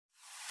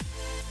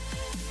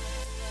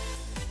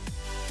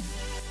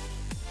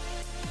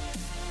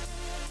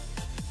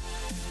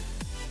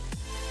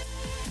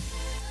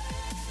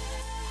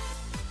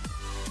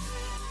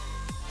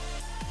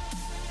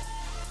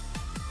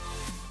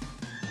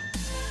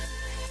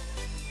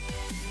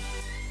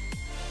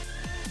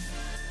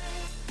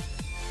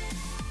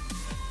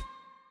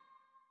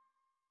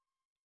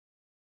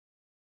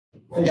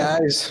Hey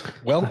guys,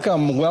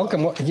 welcome.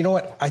 You know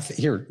what?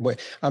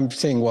 I'm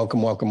saying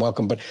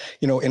welcome, but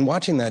you know, in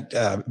watching that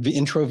the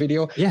intro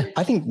video,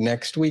 I think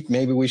next week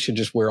maybe we should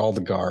just wear all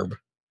the garb.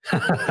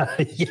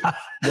 The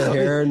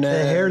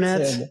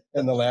hairnets,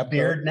 and the lab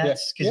beard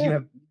nets, because you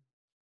have.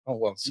 Oh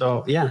well.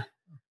 So yeah.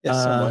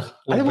 I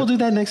think we'll do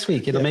that next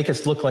week. It'll make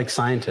us look like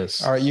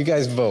scientists. All right, you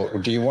guys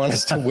vote. Do you want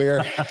us to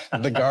wear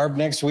the garb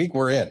next week?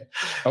 We're in.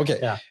 Okay.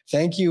 Yeah.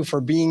 Thank you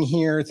for being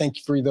here. Thank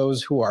you for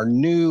those who are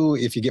new.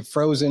 If you get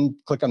frozen,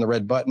 click on the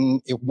red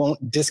button. It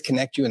won't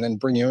disconnect you and then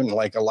bring you in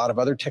like a lot of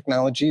other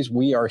technologies.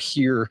 We are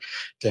here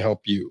to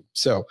help you.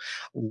 So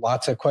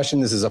lots of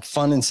questions. This is a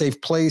fun and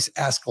safe place.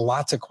 Ask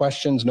lots of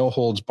questions. No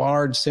holds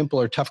barred. Simple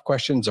or tough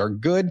questions are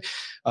good.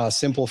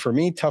 Simple for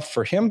me, tough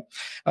for him.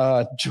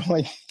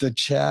 Join the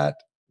chat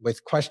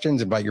with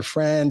questions, invite your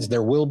friends.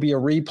 There will be a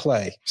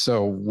replay.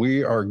 So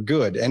we are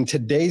good. And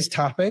today's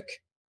topic,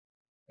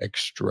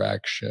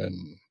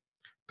 extraction.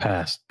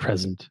 Past,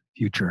 present,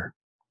 future.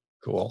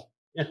 Cool.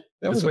 Yeah,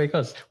 that's the way it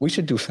goes. We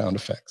should do sound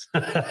effects.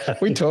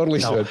 We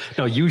totally should.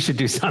 No, you should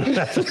do sound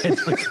effects.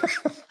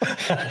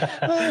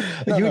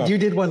 You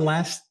did one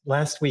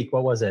last week.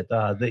 What was it?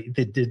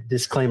 The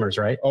disclaimers,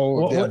 right?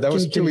 Oh, that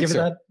was 2 weeks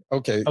ago.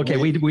 Okay.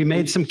 We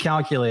made some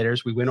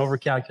calculators. We went over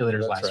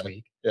calculators last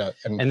week. Yeah.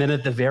 And then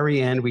at the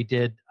very end, we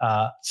did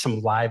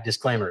some live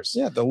disclaimers.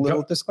 Yeah, the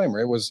little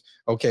disclaimer. It was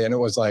okay. And it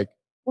was like,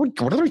 and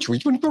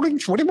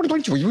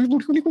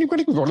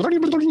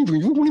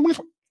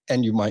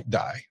you might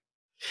die.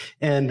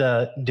 And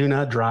do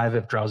not drive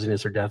if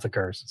drowsiness or death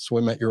occurs.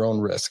 Swim at your own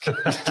risk. We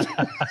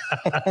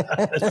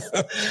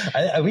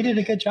did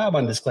a good job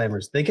on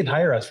disclaimers. They could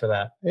hire us for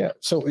that. Yeah.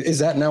 So is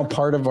that now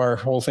part of our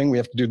whole thing? We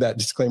have to do that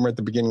disclaimer at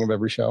the beginning of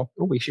every show?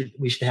 Oh, we should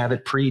have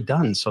it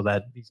pre-done so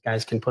that these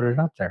guys can put it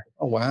up there.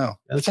 Oh, wow.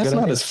 That's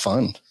not as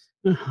fun.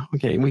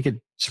 Okay. We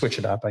could switch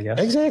it up, I guess.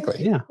 Exactly.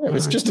 Yeah.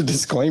 It's just a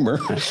disclaimer.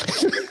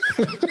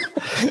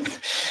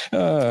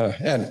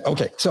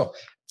 So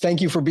thank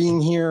you for being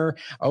here.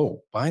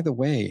 Oh, by the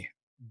way,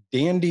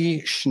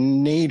 Dandy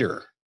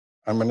Schneider.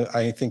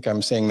 I think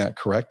I'm saying that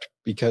correct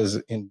because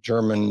in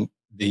German,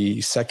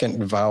 the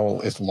second vowel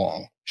is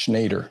long.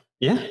 Schneider.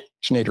 Yeah.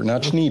 Schneider,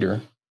 not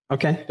Schneider.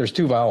 Okay. There's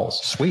two vowels.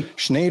 Sweet.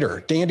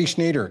 Schneider, Dandy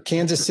Schneider,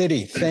 Kansas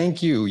City.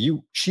 Thank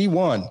you. She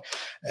won.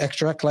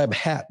 extraktLAB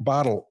hat,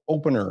 bottle,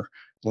 opener,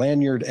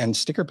 lanyard, and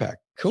sticker pack.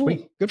 Cool.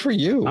 Sweet. Good for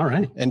you. All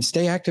right. And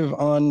stay active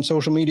on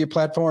social media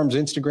platforms,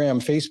 Instagram,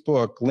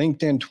 Facebook,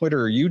 LinkedIn,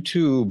 Twitter,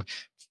 YouTube,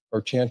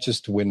 for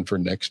chances to win for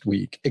next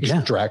week.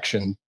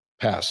 Extraction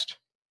past.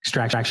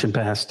 Extraction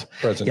past.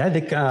 Present. Yeah, I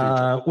think,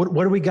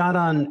 what do we got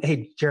on?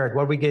 Hey, Jared,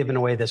 what are we giving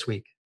away this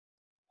week?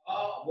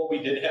 Well,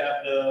 we did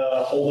have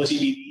the whole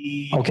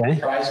CBD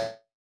prize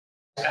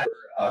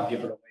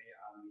given away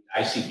on the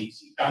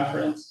ICBC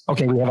conference.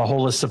 Okay, we have a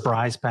whole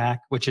surprise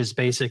pack, which is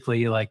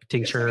basically like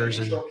tinctures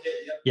and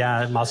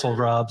muscle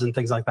rubs and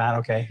things like that.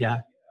 Okay,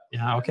 yeah,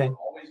 okay. We're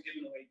always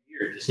giving away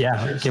gear.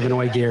 Giving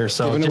away gear.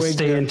 So just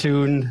stay in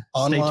tune.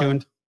 Online, stay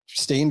tuned.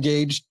 Stay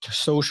engaged.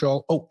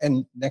 Social. Oh,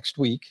 and next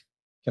week,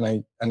 can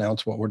I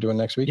announce what we're doing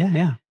next week?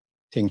 Yeah.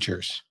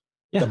 Tinctures.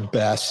 Yeah. The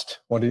best.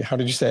 How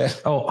did you say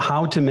it? Oh,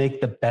 how to make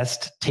the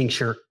best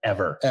tincture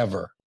ever.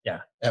 Ever.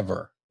 Yeah.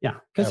 Ever. Yeah.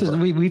 Because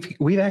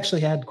we've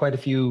actually had quite a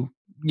few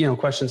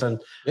questions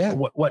on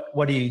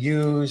what do you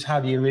use?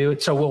 How do you do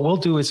it? So what we'll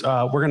do is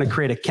we're going to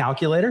create a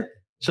calculator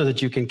so that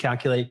you can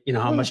calculate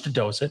how much to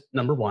dose it.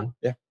 Number one.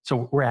 Yeah.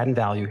 So we're adding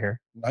value here.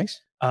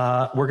 Nice.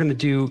 We're going to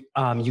do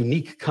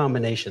unique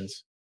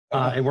combinations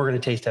and we're going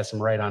to taste test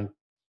them right on.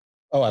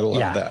 Oh, I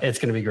love that. It's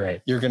going to be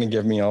great. You're going to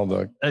give me all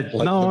the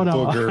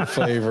booger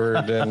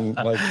flavored and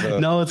like the.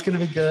 No, it's going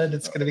to be good.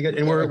 It's going to be good.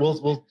 And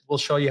we'll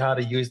show you how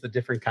to use the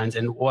different kinds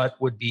and what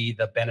would be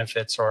the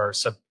benefits or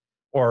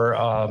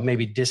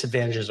maybe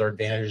disadvantages or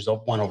advantages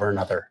of one over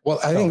another. Well,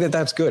 I think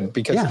that's good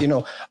because,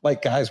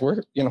 like guys,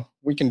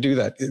 we can do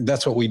that.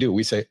 That's what we do.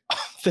 We say,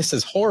 oh, this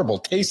is horrible.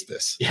 Taste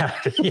this. Yeah.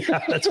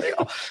 That's right.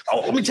 Oh,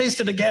 let me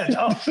taste it again.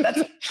 Oh,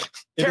 that's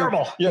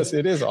terrible. Yes,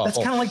 it is awful. That's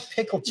kind of like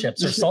pickle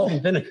chips or salt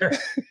and vinegar.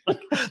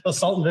 Those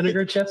salt and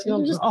vinegar chips.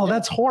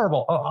 That's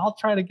horrible. Oh, I'll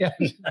try it again.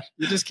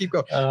 You just keep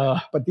going.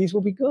 But these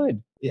will be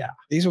good. Yeah.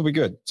 These will be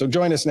good. So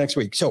join us next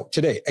week. So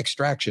today,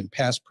 extraction,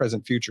 past,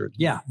 present, future.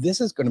 Yeah. This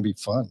is going to be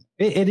fun.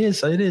 It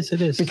is.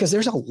 Because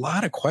there's a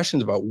lot of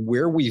questions about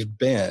where we've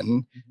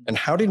been and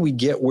how did we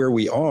get where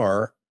we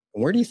are?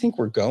 And where do you think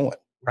we're going?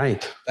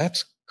 Right.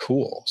 That's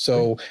cool.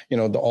 So,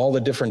 all the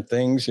different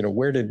things,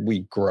 where did we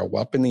grow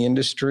up in the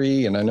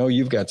industry? And I know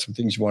you've got some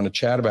things you want to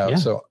chat about. Yeah.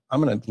 So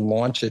I'm going to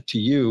launch it to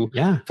you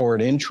for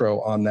an intro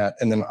on that.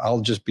 And then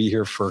I'll just be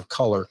here for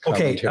color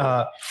commentary.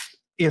 Okay.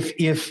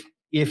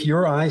 If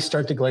your eyes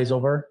start to glaze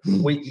over,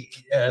 we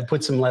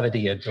put some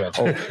levity into it.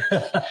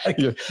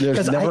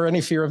 There's never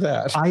any fear of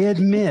that. I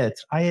admit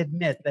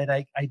that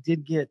I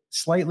did get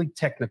slightly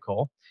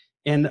technical.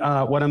 And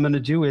what I'm going to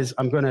do is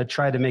I'm going to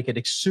try to make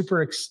it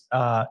super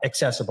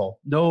accessible.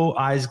 No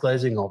eyes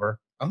glazing over.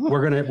 Oh.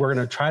 We're going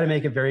to try to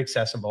make it very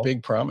accessible.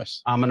 Big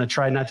promise. I'm going to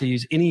try not to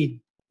use any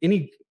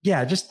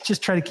Yeah,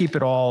 just try to keep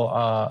it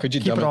all. Could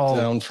you dumb it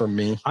down for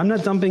me? I'm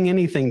not dumping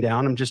anything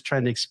down. I'm just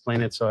trying to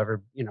explain it so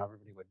everybody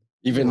would.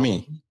 Even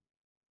me.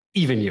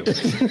 Even you.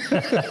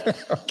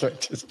 Okay,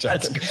 just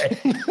that's great.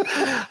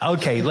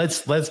 Okay,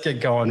 let's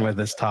get going with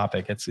this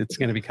topic. It's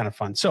going to be kind of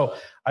fun. So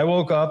I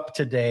woke up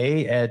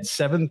today at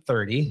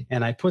 7:30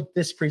 and I put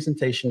this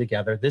presentation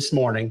together this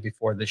morning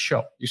before the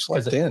show. You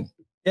slept in?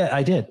 Yeah,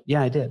 I did.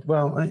 Yeah, I did.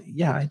 Well,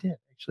 yeah, I did.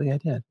 Actually, I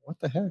did. What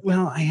the heck?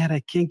 Well, I had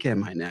a kink in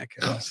my neck.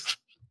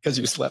 Because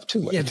you slept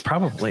too much. Yeah,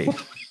 probably.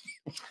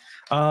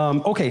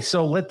 Okay,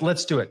 so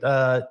let's do it.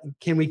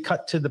 Can we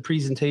cut to the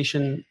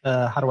presentation?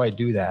 How do I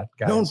do that,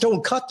 guys? No,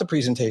 don't cut the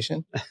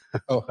presentation.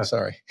 Oh,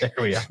 sorry. There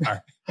we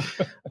are.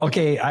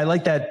 Okay, I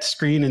like that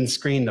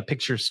the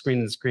picture screen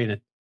and screen.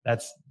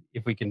 That's,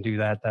 if we can do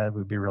that, that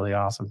would be really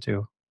awesome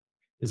too.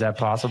 Is that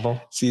possible?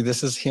 See,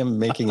 this is him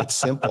making it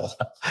simple.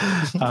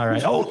 All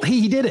right. Oh,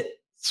 he did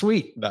it.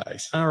 Sweet.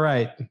 Nice. All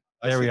right.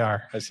 There we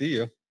are. I see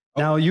you.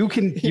 Now you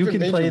can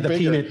play the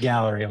peanut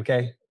gallery,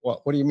 okay?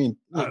 What do you mean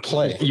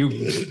play?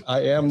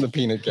 I am the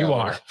peanut gallery. You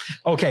are.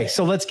 Okay,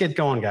 so let's get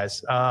going,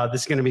 guys.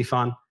 This is going to be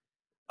fun.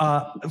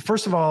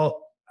 First of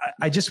all,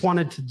 I just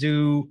wanted to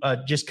do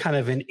just kind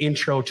of an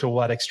intro to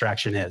what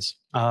extraction is.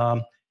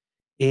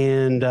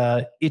 And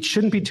it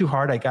shouldn't be too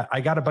hard.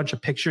 I got a bunch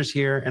of pictures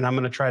here, and I'm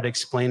going to try to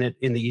explain it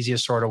in the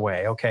easiest sort of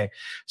way. Okay,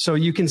 so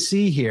you can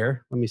see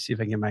here. Let me see if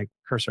I can get my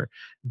cursor.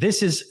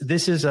 This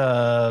is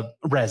a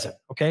resin.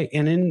 Okay,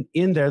 and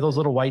in there, those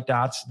little white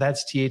dots,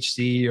 that's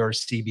THC or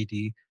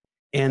CBD,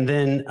 and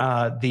then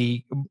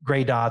the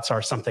gray dots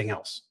are something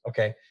else.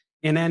 Okay,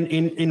 and then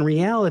in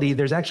reality,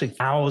 there's actually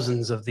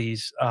thousands of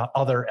these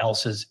other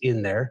else's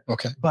in there.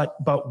 Okay,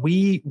 but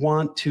we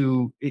want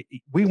to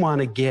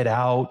get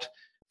out,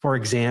 for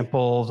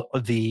example,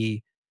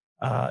 the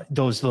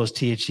those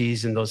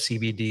THCs and those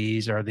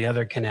CBDs or the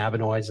other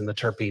cannabinoids and the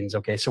terpenes.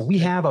 Okay, so we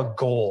have a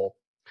goal,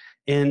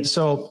 and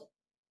so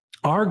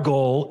our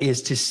goal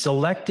is to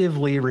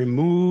selectively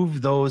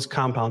remove those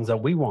compounds that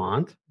we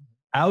want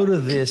out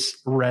of this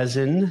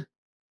resin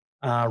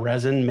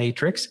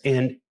matrix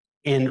and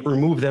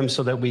remove them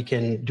so that we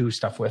can do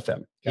stuff with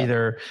them. Yeah.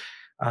 Either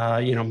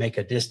make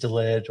a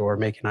distillate or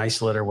make an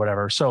isolate or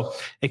whatever. So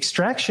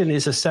extraction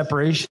is a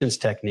separations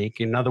technique.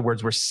 In other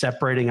words, we're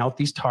separating out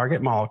these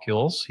target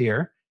molecules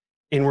here,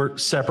 and we're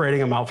separating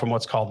them out from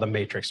what's called the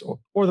matrix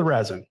or the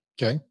resin.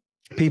 Okay.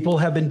 People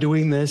have been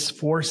doing this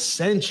for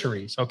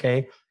centuries.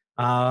 Okay.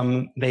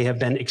 They have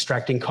been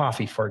extracting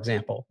coffee, for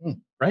example,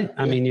 right?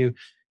 Yeah. I mean,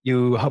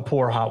 you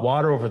pour hot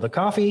water over the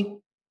coffee,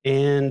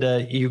 and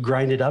you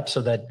grind it up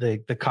so that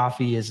the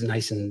coffee is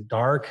nice and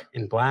dark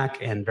and black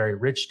and very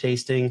rich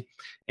tasting.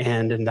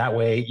 And in that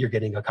way, you're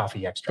getting a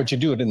coffee extract. But you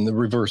do it in the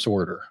reverse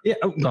order. Yeah.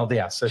 Well,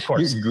 yes, of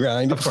course. You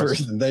grind it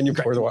first, and then you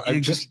pour the water.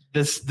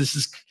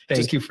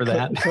 Thank you for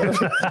that.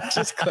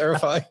 Just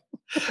clarify.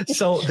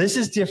 So this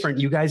is different.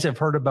 You guys have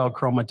heard about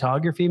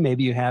chromatography.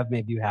 Maybe you have,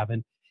 maybe you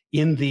haven't.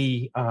 In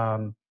the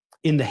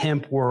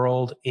hemp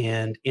world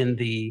and in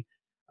the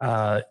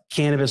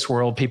cannabis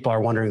world, people are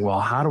wondering,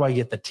 well, how do I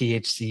get the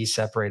THC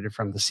separated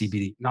from the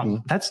CBD?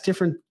 Now, that's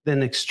different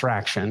than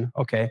extraction.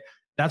 Okay.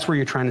 That's where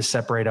you're trying to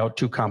separate out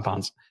two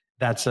compounds.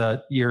 That's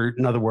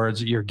in other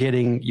words,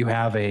 you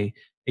have a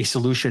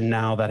solution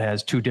now that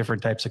has two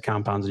different types of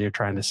compounds, and you're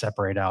trying to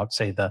separate out,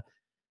 say,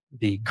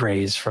 the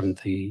grays from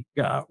the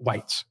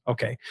whites.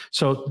 Okay.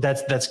 So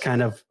that's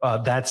kind of,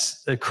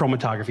 that's the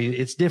chromatography.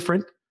 It's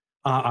different.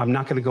 I'm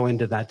not going to go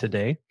into that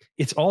today.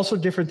 It's also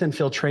different than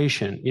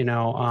filtration,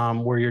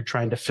 where you're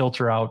trying to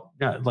filter out,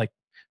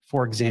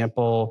 for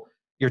example,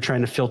 you're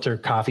trying to filter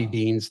coffee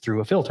beans through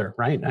a filter,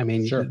 right? I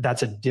mean, sure.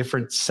 That's a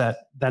different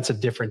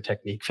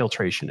technique,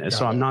 filtration is.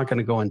 So I'm not going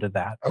to go into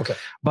that. Okay.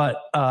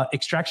 But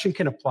extraction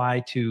can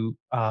apply to,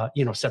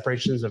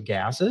 separations of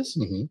gases.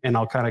 Mm-hmm. And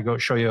I'll kind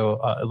of show you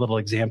a little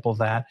example of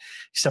that.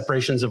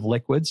 Separations of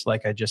liquids,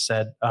 like I just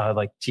said,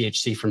 like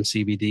THC from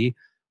CBD.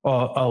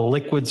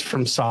 Liquids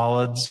from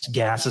solids,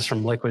 gases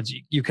from liquids.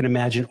 You can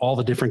imagine all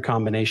the different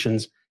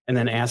combinations, and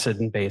then acid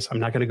and base.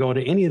 I'm not going to go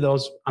into any of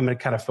those. I'm going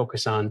to kind of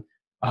focus on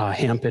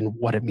hemp and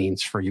what it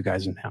means for you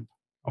guys in hemp.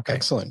 Okay.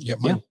 Excellent. Yeah.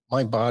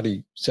 My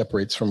body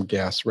separates from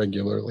gas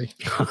regularly.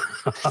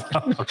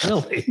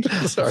 Really?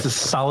 Sorry. It's a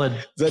solid.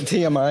 Is that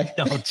TMI?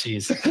 Oh,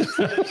 geez.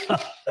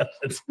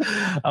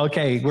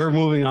 Okay. We're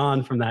moving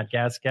on from that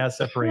gas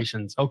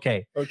separations.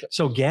 Okay.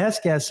 So gas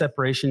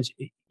separations,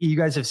 you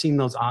guys have seen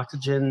those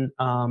oxygen,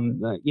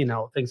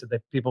 things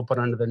that people put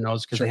under their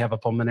nose because they have a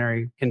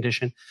pulmonary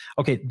condition.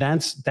 Okay.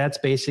 That's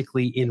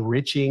basically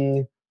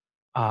enriching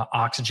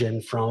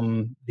oxygen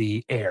from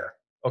the air.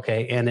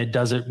 Okay. And it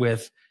does it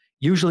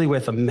usually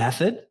with a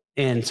method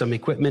and some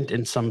equipment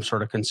and some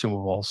sort of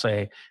consumable,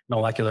 say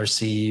molecular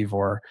sieve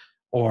or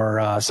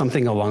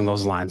something along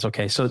those lines.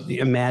 Okay. So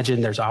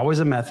imagine there's always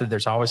a method,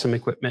 there's always some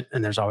equipment,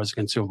 and there's always a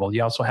consumable.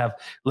 You also have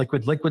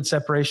liquid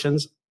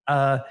separations.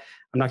 I'm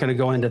not going to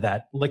go into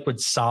that. Liquid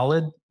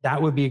solid,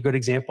 that would be a good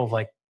example of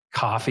like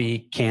coffee,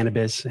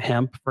 cannabis,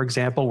 hemp, for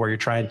example, where you're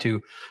trying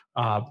to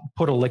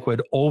put a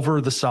liquid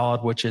over the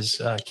solid, which is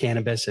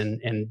cannabis,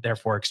 and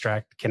therefore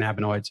extract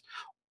cannabinoids.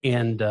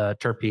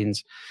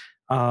 terpenes.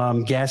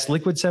 Gas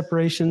liquid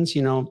separations,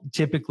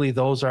 typically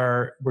those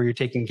are where you're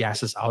taking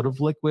gases out of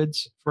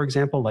liquids, for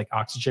example, like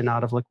oxygen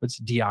out of liquids,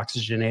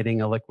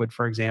 deoxygenating a liquid,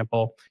 for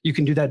example. You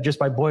can do that just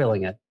by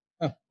boiling it,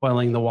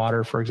 boiling the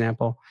water, for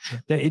example.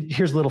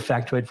 Here's a little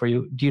factoid for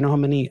you. Do you know how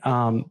many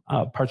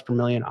parts per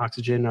million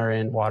oxygen are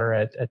in water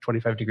at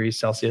 25 degrees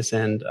Celsius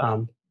and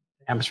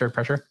atmospheric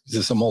pressure? Is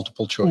this a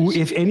multiple choice?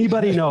 If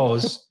anybody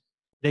knows,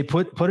 they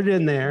put it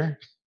in there.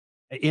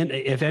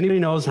 If anybody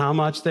knows how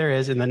much there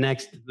is in the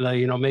next,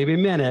 maybe a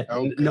minute,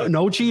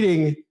 no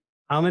cheating.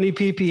 How many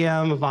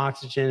ppm of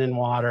oxygen in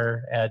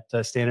water at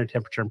standard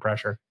temperature and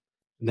pressure?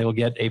 They will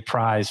get a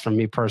prize from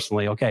me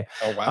personally. Okay.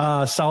 Oh,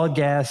 wow. Solid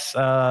gas.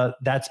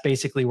 That's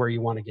basically where you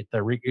want to get the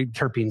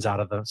terpenes out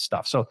of the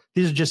stuff. So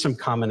these are just some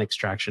common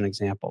extraction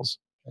examples.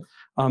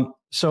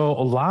 So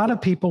a lot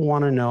of people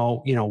want to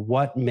know,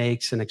 what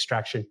makes an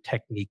extraction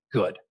technique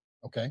good.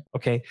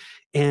 Okay.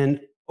 And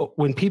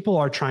when people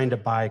are trying to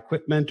buy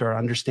equipment or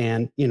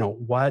understand,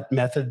 what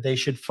method they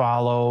should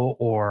follow,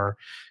 or,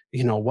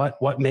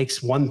 what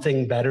makes one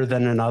thing better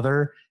than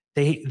another,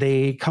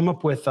 they come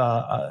up with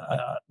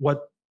a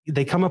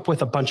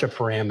bunch of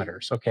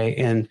parameters. Okay.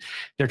 And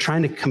they're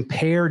trying to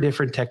compare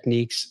different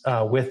techniques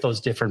with those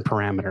different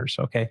parameters.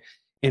 Okay.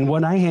 And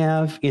what I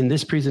have in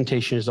this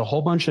presentation is a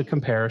whole bunch of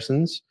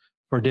comparisons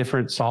for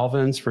different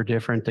solvents, for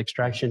different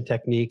extraction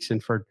techniques,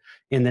 and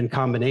then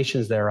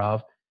combinations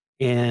thereof.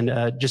 And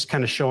just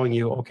kind of showing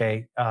you,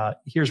 okay,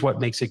 here's what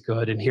makes it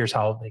good, and here's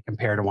how they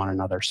compare to one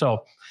another.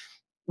 So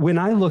when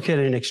I look at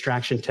an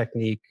extraction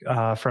technique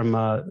from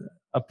a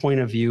point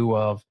of view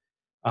of,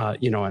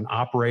 an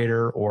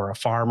operator or a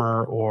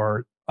farmer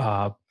or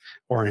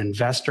an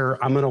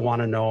investor, I'm going to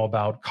want to know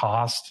about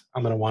cost.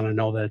 I'm going to want to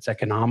know that it's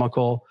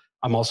economical.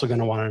 I'm also going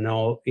to want to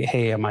know,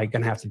 hey, am I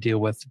going to have to deal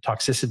with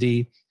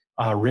toxicity,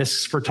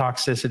 risks for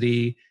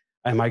toxicity?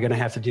 Am I going to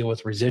have to deal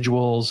with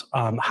residuals?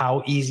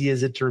 How easy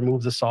is it to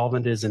remove the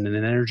solvent? Is it an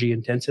energy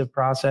intensive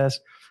process?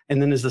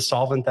 And then is the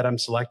solvent that I'm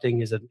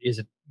selecting, is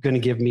it going to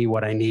give me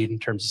what I need in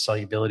terms of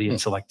solubility and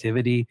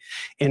selectivity?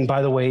 And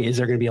by the way, is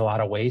there going to be a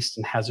lot of waste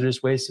and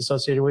hazardous waste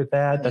associated with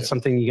that? That's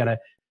something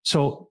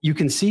so you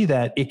can see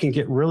that it can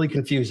get really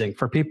confusing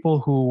for people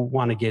who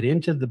want to get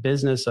into the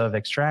business of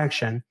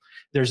extraction.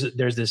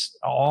 There's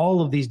all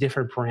of these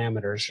different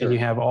parameters, and you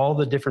have all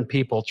the different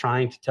people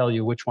trying to tell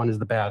you which one is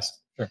the best.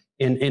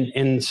 And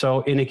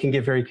it can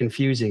get very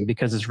confusing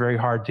because it's very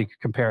hard to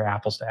compare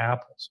apples to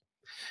apples.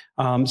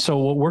 So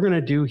what we're going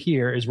to do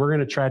here is we're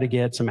going to try to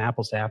get some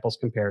apples to apples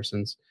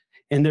comparisons,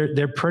 and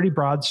they're pretty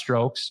broad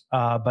strokes.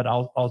 But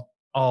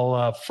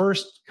I'll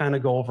first kind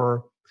of go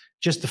over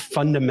just the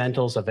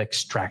fundamentals of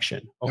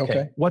extraction.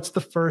 Okay. What's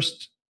the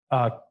first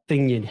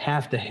thing you'd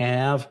have to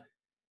have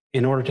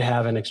in order to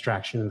have an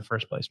extraction in the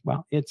first place?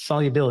 Well, it's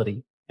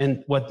solubility.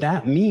 And what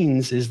that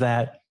means is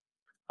that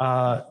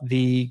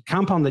the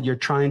compound that you're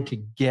trying to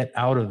get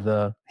out of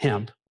the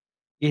hemp,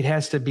 it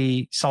has to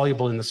be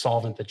soluble in the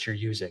solvent that you're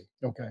using.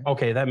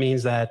 Okay. That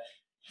means that,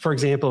 for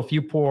example, if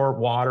you pour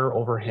water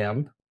over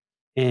hemp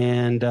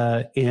and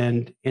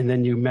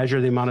then you measure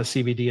the amount of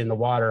CBD in the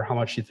water, how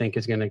much do you think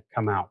is going to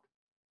come out?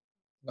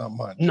 Not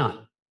much.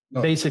 None.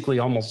 No. Basically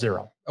almost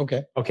zero.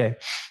 Okay.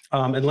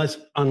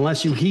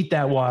 Unless you heat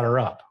that water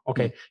up.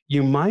 Okay.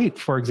 You might,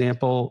 for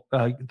example,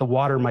 the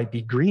water might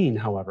be green,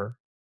 however.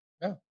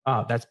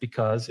 That's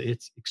because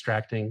it's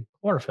extracting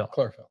chlorophyll.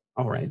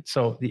 All right.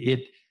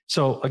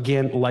 So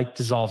again, like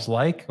dissolves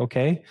like.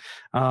 Okay.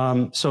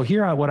 So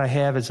here, what I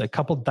have is a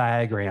couple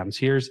diagrams.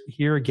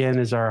 Here again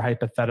is our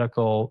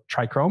hypothetical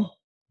trichrome.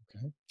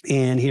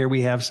 And here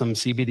we have some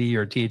CBD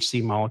or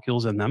THC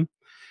molecules in them.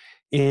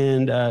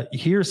 And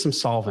here's some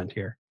solvent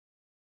here.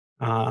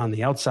 On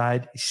the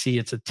outside, you see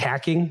it's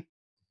attacking,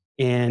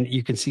 and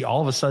you can see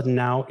all of a sudden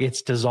now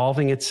it's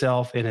dissolving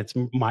itself and it's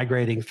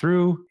migrating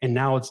through, and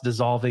now it's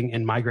dissolving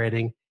and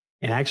migrating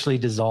and actually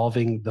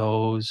dissolving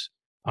those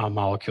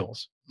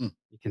molecules.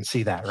 You can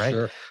see that, right?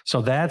 Sure.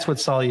 So that's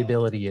what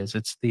solubility is.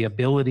 It's the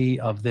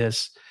ability of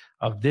this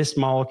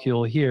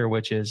molecule here,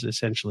 which is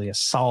essentially a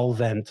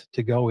solvent,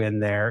 to go in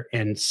there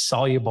and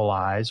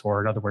solubilize, or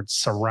in other words,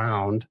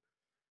 surround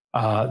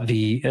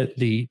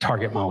the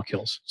target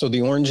molecules. So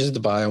the orange is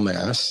the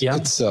biomass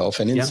itself,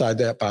 and inside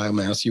that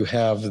biomass you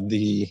have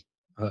the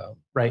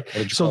right.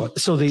 So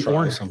the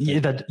orange,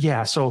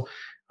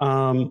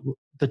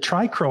 the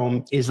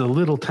trichrome is the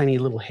little tiny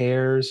little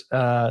hairs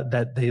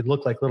that they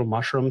look like little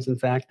mushrooms, in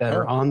fact, that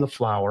are on the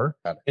flower,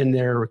 and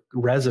they're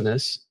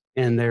resinous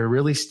and they're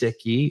really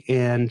sticky,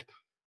 and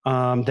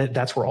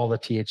that's where all the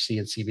THC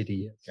and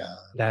CBD is.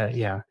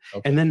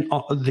 And then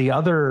the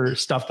other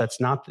stuff that's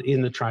not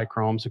in the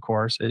trichromes, of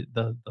course,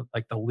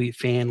 like the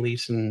fan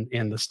leaves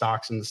and the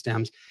stalks and the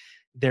stems,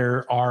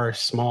 there are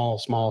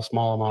small amount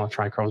of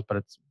trichromes, but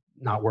it's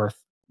not worth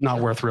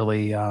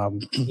really,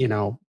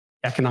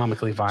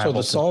 economically viable. So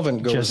the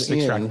solvent goes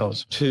in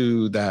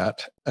to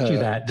that,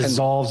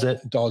 dissolves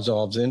it,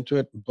 dissolves into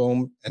it,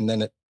 boom, and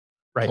then it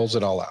Right. Pulls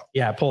it all out.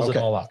 Yeah, it pulls it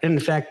all out. And in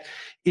fact,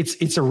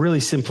 it's a really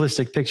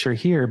simplistic picture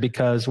here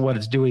because what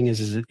it's doing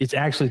is it's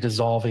actually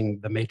dissolving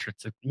the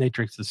matrix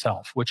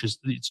itself, which is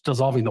it's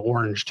dissolving the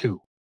orange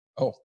too.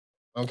 Oh,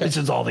 okay. It's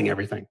dissolving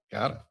everything.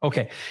 Got it.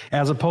 Okay.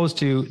 As opposed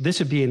to, this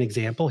would be an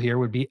example here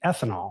would be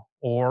ethanol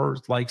or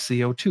like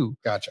CO2.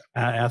 Gotcha.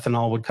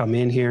 Ethanol would come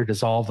in here,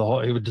 dissolve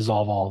it would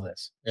dissolve all of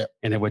this. Yep.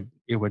 And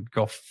it would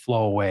go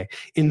flow away.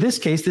 In this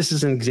case, this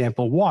is an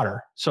example,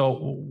 water. So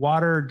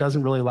water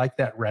doesn't really like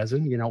that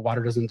resin.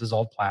 Water doesn't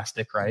dissolve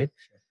plastic, right?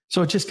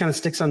 So it just kind of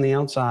sticks on the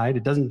outside.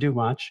 It doesn't do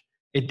much.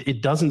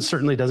 It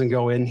certainly doesn't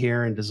go in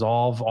here and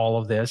dissolve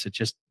all of this. It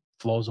just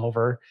flows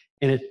over,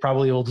 and it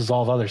probably will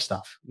dissolve other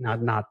stuff. Not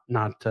Gotcha.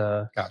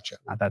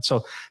 Not that.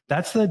 So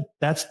that's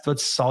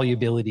what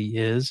solubility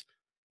is.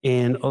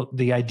 And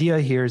the idea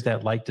here is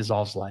that like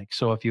dissolves like.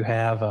 So if you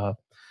have a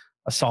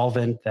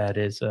solvent that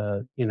is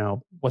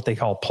what they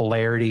call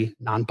polarity,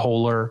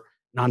 nonpolar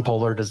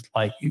does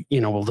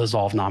will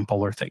dissolve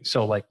nonpolar things.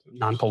 So like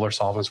nonpolar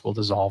solvents will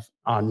dissolve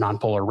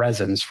nonpolar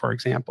resins, for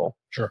example.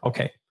 Sure.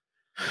 Okay.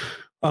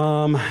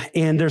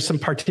 And there's some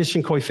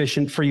partition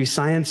coefficient for you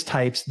science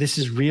types. This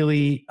is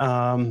really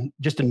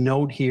just a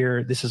note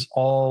here. This is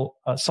all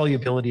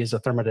solubility is a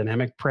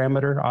thermodynamic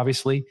parameter,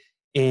 obviously.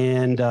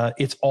 And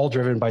it's all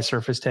driven by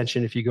surface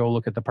tension. If you go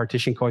look at the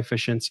partition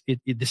coefficients,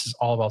 this is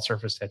all about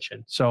surface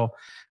tension. So,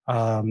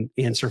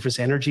 and surface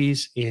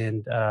energies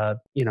and,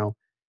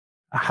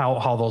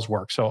 how those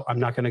work. So I'm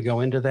not going to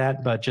go into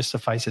that, but just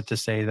suffice it to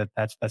say that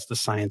that's the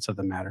science of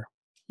the matter.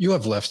 You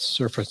have left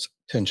surface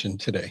tension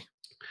today.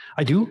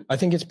 I do. I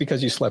think it's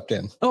because you slept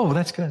in. Oh,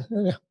 that's good.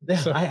 Yeah,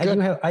 So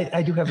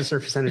I do have a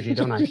surface energy,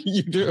 don't I?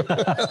 You do.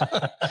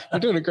 You're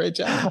doing a great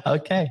job.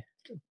 Okay.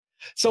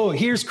 So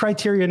here's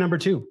criteria number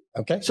 2.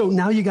 Okay. So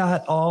now you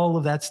got all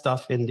of that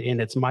stuff and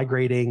it's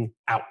migrating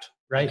out,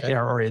 right? Okay.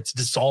 Or it's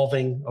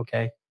dissolving.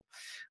 Okay.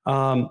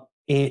 And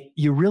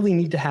you really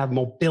need to have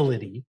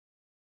mobility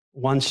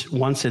once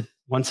it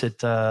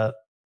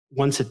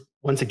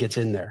gets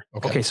in there.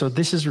 Okay. So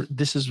this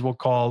is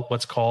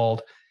what's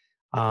called,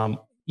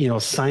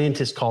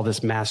 scientists call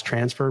this mass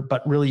transfer,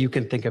 but really you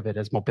can think of it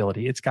as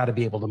mobility. It's got to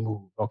be able to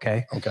move.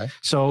 Okay. Okay.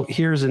 So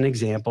here's an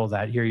example of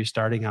that. Here you're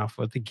starting off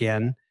with,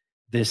 again,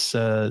 this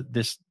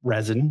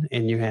resin,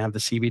 and you have the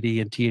CBD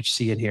and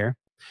THC in here.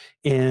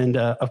 And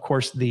of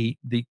course, the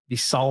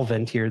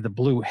solvent here, the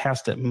blue,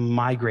 has to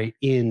migrate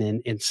in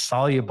and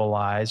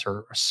solubilize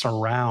or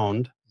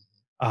surround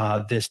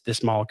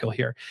this molecule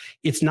here.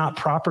 It's not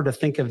proper to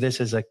think of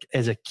this as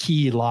a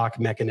key lock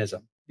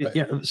mechanism.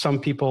 Right. Some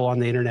people on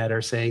the internet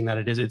are saying that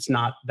it is. It's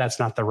not. That's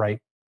not the right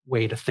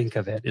way to think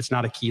of it. It's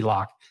not a key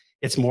lock.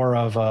 It's more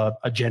of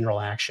a general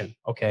action.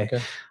 Okay.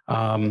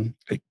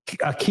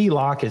 A key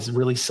lock is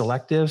really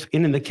selective.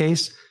 And in the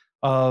case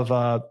of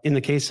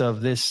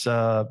this, this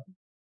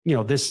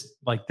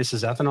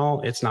is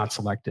ethanol. It's not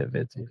selective.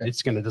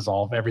 It's going to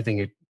dissolve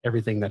everything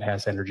that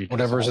has energy.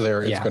 Whatever's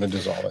there, it's going to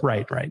dissolve it.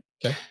 Right.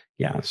 Okay.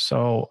 Yeah.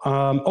 So,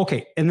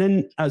 okay. And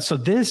then, so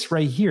this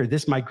right here,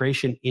 this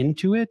migration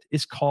into it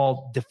is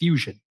called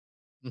diffusion.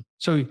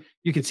 So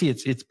you can see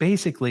it's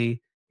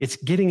basically, it's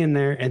getting in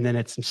there and then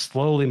it's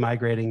slowly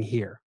migrating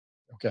here.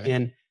 Okay.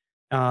 And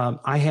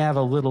I have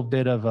a little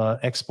bit of an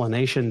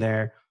explanation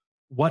there.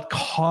 What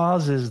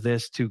causes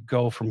this to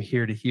go from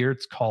here to here?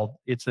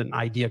 It's an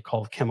idea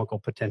called chemical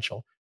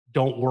potential.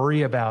 Don't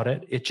worry about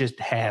it. It just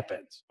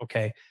happens.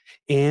 Okay.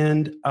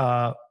 And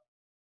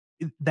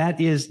that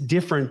is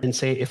different than,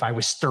 say, if I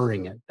was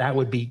stirring it. That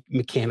would be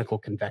mechanical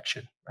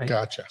convection, right?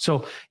 Gotcha.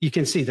 So you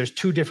can see there's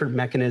 2 different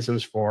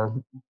mechanisms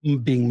for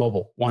being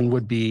mobile. One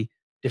would be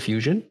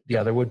diffusion. The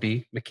other would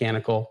be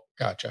mechanical.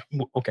 Gotcha.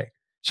 Okay.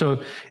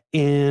 So,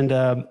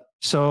 and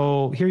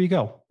so here you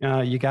go.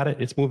 You got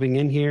it. It's moving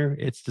in here.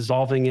 It's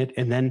dissolving it.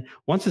 And then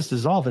once it's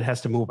dissolved, it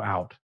has to move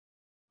out.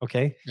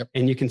 Okay. Yep.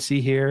 And you can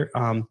see here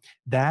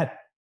that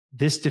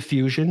this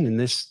diffusion and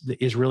this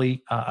is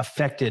really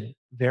affected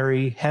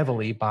very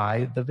heavily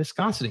by the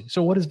viscosity.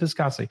 So what is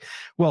viscosity?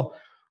 Well,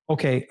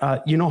 okay.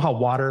 You know how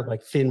water,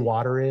 like thin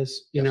water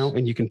is,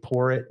 and you can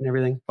pour it and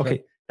everything. Okay.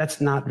 Yep. That's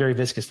not very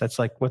viscous. That's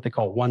like what they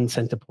call 1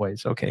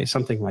 centipoise. Okay.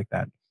 Something like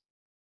that.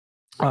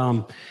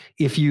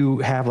 If you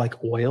have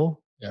like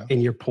oil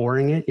and you're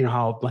pouring it, you know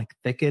how like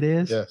thick it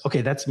is? Yes.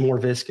 Okay. That's more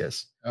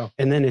viscous. Oh.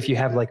 And then if you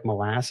have like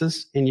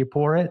molasses and you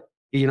pour it,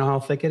 you know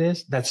how thick it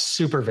is? That's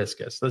super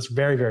viscous. That's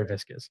very, very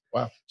viscous.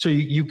 Wow. So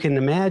you can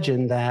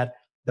imagine that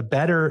the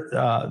better,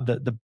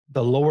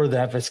 the lower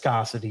that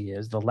viscosity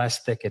is, the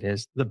less thick it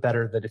is, the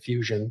better the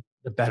diffusion,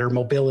 the better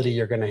mobility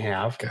you're going to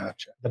have.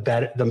 Gotcha.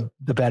 The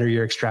better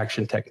your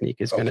extraction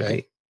technique is going to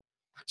be.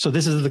 So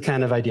this is the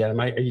kind of idea.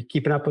 Are you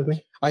keeping up with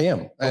me? I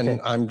am.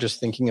 And I'm just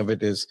thinking of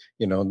it as,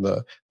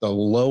 the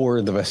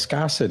lower the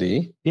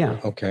viscosity. Yeah.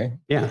 Okay.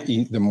 Yeah.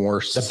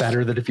 The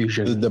better the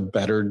diffusion. The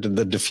better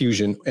the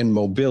diffusion and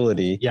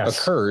mobility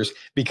occurs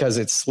because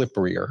it's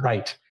slipperier.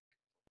 Right.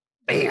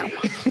 Bam.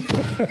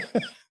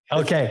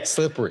 Okay.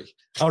 Slippery.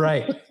 All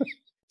right.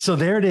 So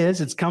there it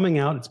is. It's coming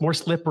out. It's more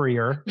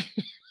slipperier.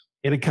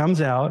 and it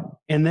comes out.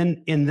 And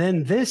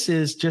then this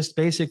is just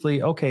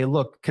basically, okay,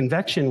 look,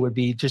 convection would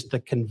be just the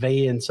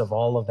conveyance of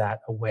all of that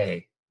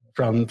away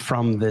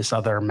from this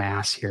other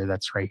mass here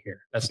that's right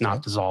here. That's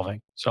not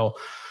dissolving. So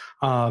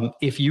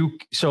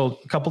so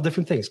a couple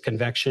different things,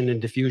 convection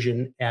and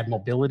diffusion add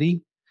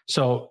mobility.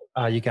 So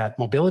you got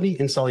mobility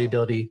and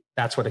solubility.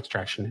 That's what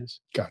extraction is.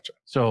 Gotcha.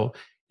 So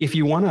if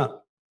you want to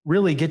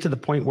really get to the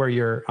point where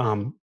you're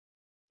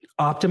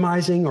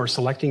optimizing or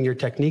selecting your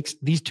techniques,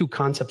 these two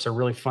concepts are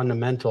really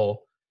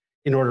fundamental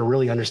in order to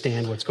really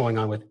understand what's going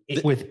on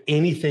with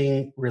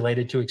anything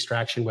related to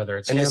extraction, whether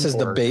it's hemp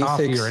or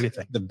coffee or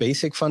anything. The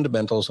basic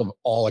fundamentals of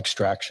all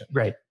extraction.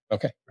 Right.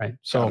 Okay. Right.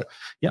 So,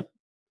 yep.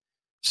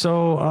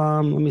 So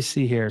let me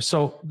see here.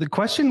 So the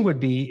question would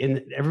be,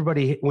 and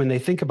everybody, when they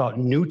think about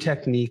new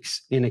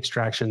techniques in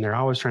extraction, they're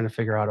always trying to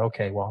figure out,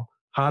 okay, well,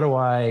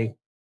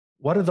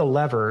 what are the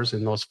levers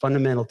in those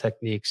fundamental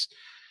techniques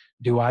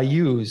do I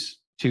use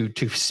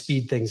to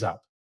speed things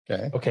up?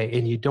 Okay.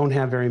 And you don't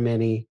have very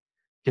many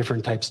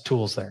different types of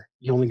tools there.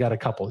 You only got a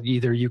couple.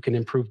 Either you can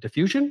improve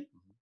diffusion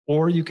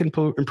or you can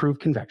improve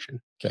convection.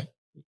 Okay.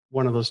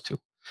 One of those two.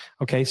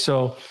 Okay.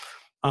 So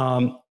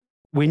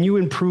when you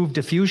improve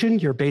diffusion,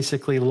 you're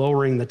basically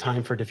lowering the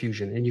time for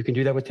diffusion, and you can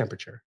do that with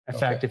temperature. In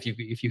fact, if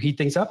you heat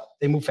things up,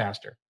 they move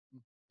faster.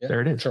 Yeah,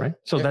 there it is, right?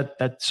 So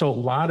so a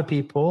lot of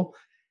people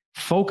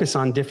focus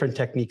on different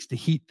techniques to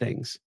heat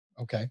things.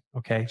 Okay.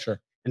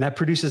 Sure. And that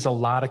produces a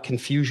lot of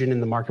confusion in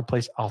the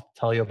marketplace. I'll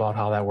tell you about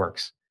how that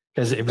works.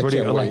 Because everybody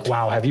are like,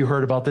 wow, have you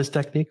heard about this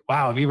technique?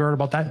 Wow, have you heard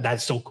about that?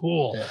 That's so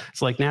cool. Yeah. It's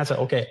like NASA.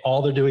 Okay,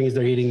 all they're doing is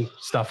they're heating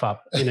stuff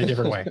up in a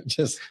different way.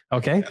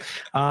 Okay.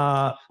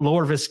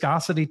 Lower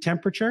viscosity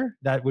temperature.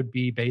 That would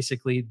be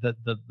basically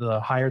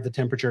the higher the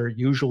temperature,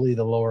 usually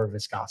the lower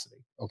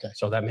viscosity. Okay.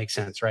 So that makes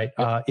sense, right?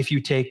 Yeah. If you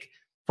take,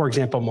 for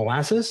example,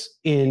 molasses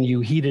and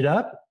you heat it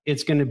up,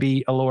 it's going to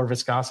be a lower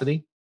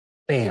viscosity.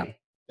 Bam.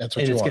 That's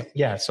what you want.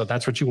 Yeah. So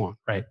that's what you want,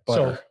 right?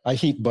 Butter. So I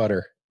heat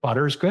butter.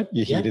 Butter is good.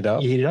 You heat it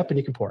up. You heat it up and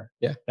you can pour it.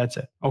 Yeah. That's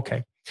it.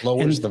 Okay.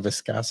 Lowers the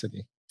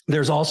viscosity.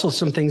 There's also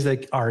some things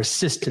that are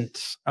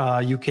assistants.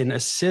 You can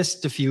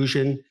assist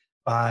diffusion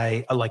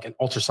by like an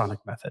ultrasonic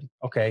method.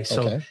 Okay.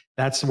 So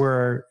that's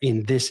where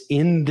in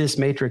this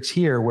matrix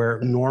here, where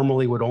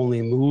normally would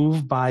only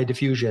move by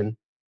diffusion,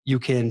 you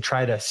can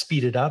try to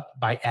speed it up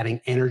by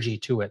adding energy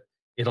to it.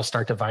 It'll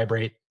start to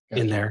vibrate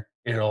in there.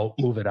 And it'll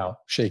move it out.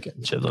 Shake it.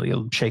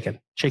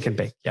 Shake and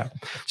bake. Yeah.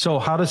 So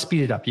how to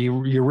speed it up? You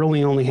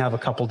really only have a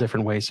couple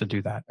different ways to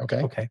do that.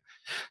 Okay.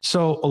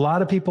 So a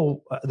lot of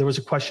people, there was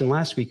a question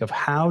last week of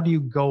how do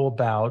you go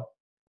about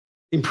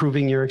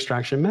improving your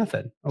extraction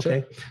method?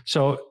 Okay. Sure.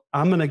 So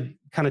I'm going to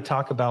kind of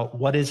talk about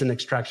what is an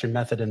extraction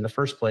method in the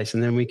first place.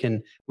 And then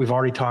we've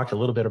already talked a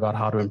little bit about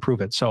how to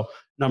improve it. So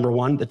number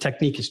one, the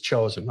technique is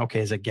chosen. Okay.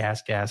 Is it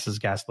gas? Is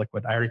gas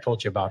liquid? I already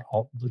told you about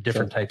all the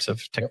different types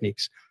of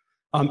techniques.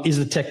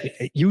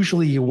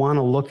 Usually you want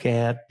to look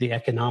at the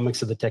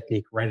economics of the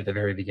technique right at the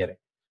very beginning,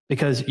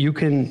 because you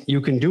can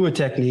do a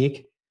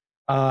technique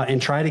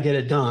and try to get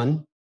it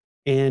done.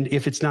 And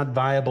if it's not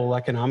viable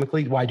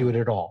economically, why do it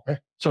at all? Right.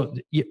 So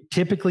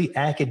typically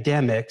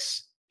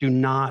academics do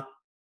not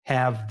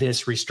have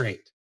this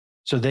restraint.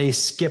 So they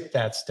skip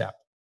that step.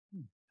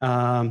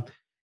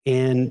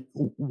 And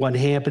what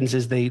happens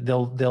is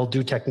they'll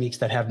do techniques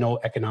that have no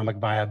economic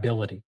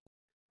viability,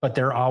 but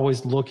they're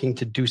always looking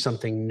to do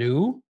something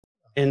new.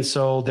 And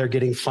so they're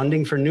getting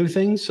funding for new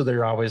things. So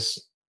they're always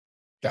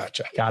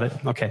Gotcha. Got it.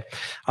 Okay.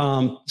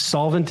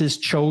 Solvent is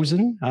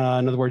chosen.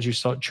 In other words, you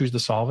choose the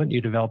solvent,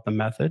 you develop the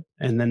method,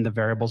 and then the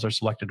variables are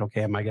selected.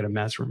 Okay, am I going to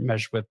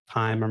mesh with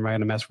time? Am I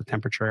going to mess with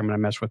temperature? Am I going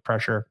to mess with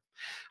pressure?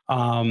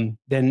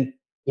 Then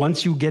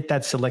once you get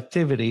that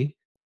selectivity,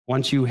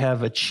 once you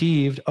have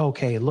achieved,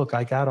 okay, look,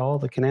 I got all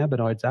the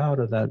cannabinoids out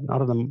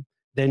of them.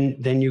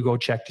 Then you go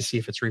check to see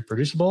if it's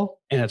reproducible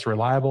and it's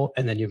reliable,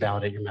 and then you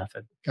validate your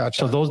method.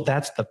 Gotcha. So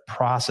that's the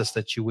process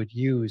that you would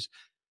use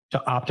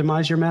to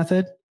optimize your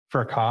method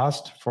for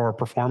cost, for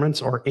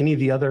performance, or any of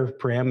the other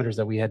parameters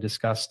that we had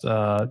discussed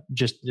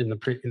just in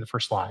the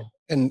first slide.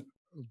 And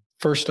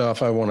first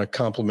off, I want to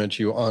compliment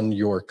you on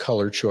your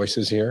color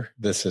choices here.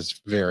 This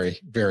is very,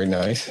 very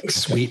nice.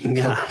 Sweet.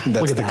 Yeah.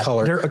 That's the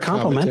color. They're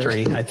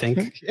complementary, I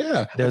think.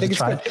 Yeah. There's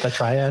the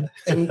triad.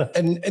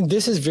 and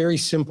this is very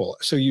simple.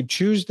 So you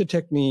choose the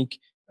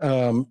technique,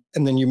 and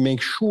then you make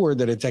sure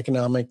that it's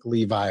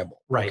economically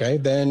viable. Right. Okay.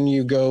 Then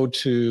you go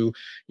to,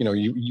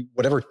 you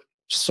whatever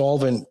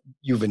solvent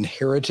you've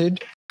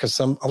inherited, because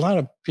a lot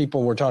of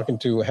people we're talking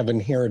to have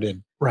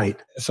inherited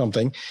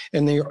something,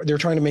 and they're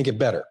trying to make it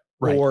better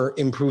or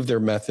improve their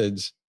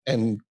methods,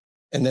 and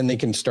then they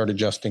can start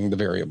adjusting the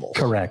variables.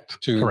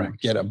 Correct. To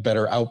get a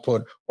better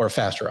output or a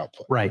faster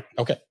output. Right.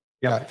 Okay.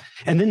 Yeah.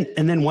 And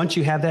then once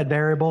you have that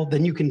variable,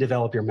 then you can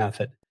develop your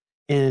method.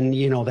 And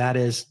that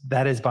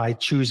is by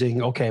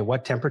choosing, okay,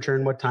 what temperature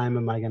and what time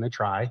am I going to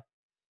try?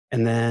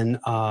 And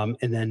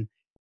then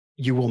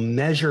you will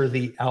measure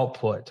the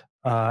output.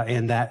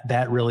 And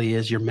that really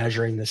is, you're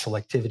measuring the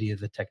selectivity of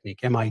the technique.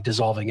 Am I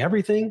dissolving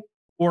everything,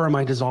 or am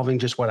I dissolving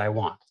just what I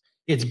want?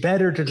 it's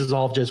better to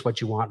dissolve just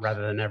what you want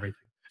rather than everything.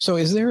 So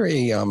is there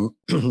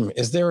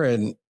is there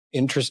an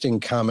interesting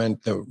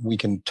comment that we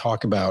can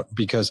talk about?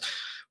 Because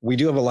we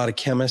do have a lot of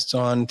chemists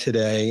on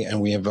today, and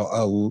we have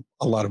a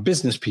lot of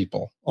business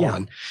people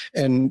on.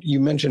 And you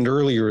mentioned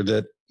earlier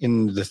that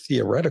in the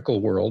theoretical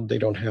world, they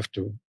don't have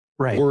to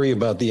worry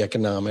about the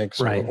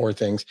economics or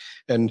things.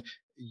 And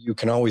you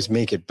can always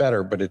make it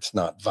better, but it's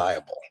not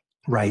viable.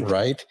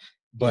 Right.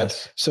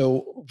 But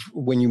so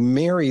when you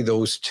marry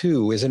those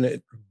two, isn't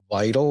it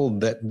vital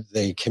that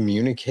they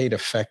communicate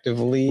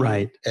effectively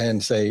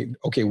and say,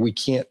 okay, we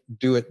can't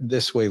do it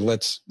this way.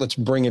 Let's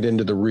bring it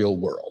into the real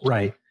world.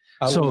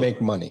 How do we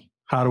make money?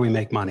 How do we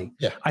make money?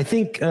 Yeah. I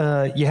think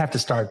you have to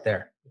start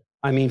there.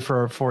 I mean,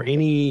 for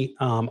any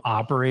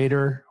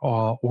operator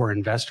or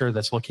investor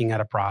that's looking at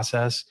a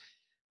process,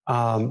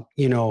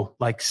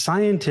 like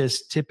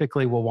scientists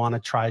typically will want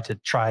to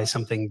try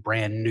something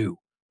brand new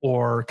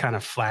or kind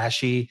of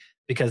flashy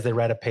because they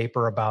read a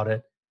paper about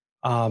it.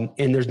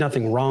 And there's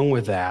nothing wrong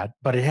with that,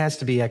 but it has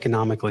to be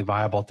economically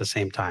viable at the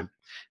same time.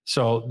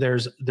 So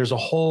there's a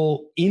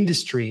whole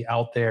industry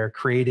out there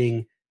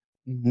creating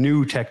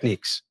new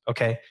techniques.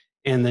 Okay.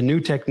 And the new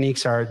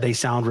techniques they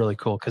sound really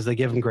cool because they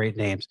give them great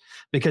names,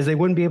 because they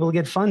wouldn't be able to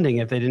get funding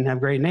if they didn't have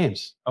great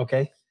names.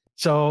 Okay.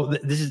 So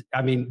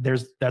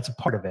that's a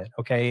part of it.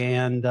 Okay.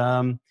 And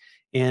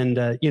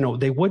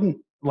they wouldn't,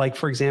 like,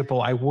 for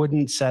example, I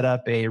wouldn't set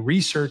up a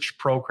research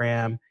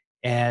program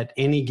at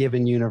any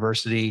given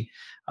university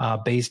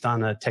based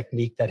on a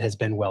technique that has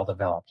been well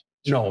developed.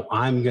 No,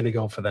 I'm going to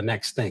go for the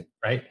next thing,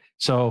 right?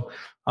 So,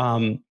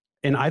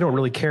 and I don't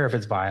really care if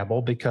it's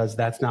viable, because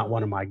that's not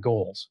one of my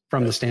goals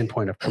from the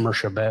standpoint of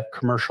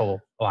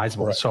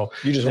commercializable. So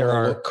you just want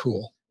to look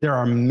cool. There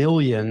are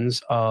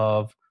millions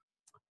of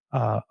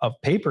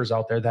papers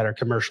out there that are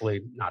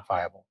commercially not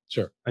viable.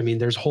 Sure. I mean,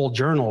 there's whole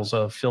journals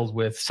filled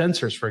with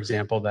sensors, for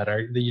example, that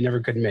you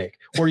never could make,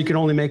 or you can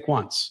only make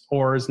once,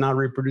 or is not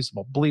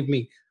reproducible. Believe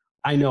me,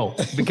 I know,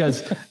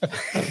 because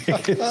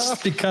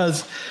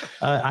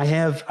I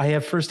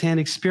have firsthand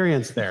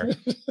experience there.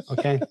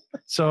 Okay.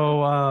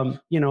 So,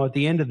 at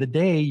the end of the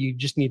day, you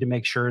just need to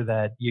make sure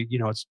that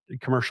it's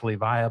commercially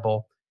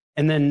viable,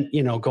 and then,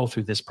 go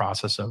through this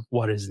process of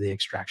what is the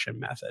extraction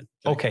method.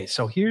 Okay.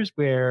 So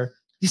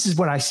this is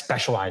what I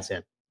specialize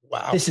in.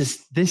 Wow. This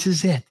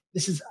is it.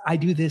 I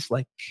do this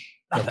like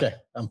nothing.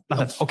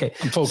 Okay.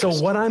 I'm focused. So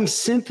what I'm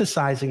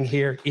synthesizing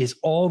here is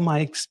all my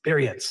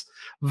experience,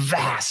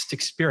 vast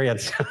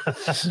experience.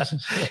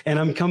 And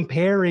I'm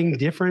comparing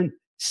different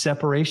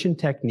separation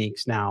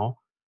techniques now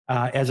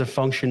as a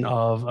function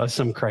of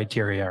some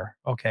criteria.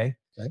 Okay.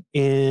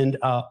 And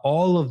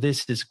all of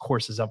this, of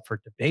course, is up for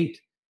debate,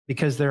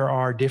 because there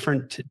are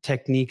different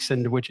techniques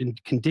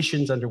and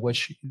conditions under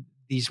which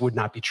these would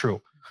not be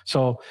true.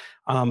 So,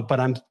 but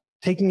I'm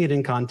taking it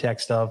in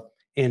context of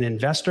an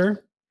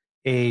investor,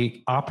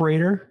 a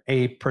operator,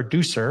 a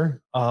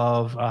producer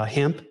of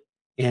hemp,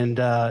 and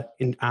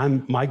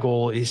my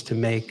goal is to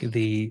make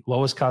the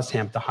lowest cost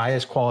hemp, the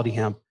highest quality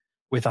hemp,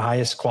 with the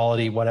highest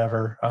quality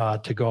whatever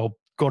to go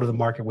to the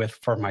market with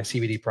for my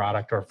CBD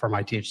product or for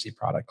my THC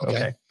product.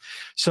 Okay.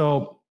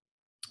 So,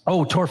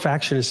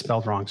 torrefaction is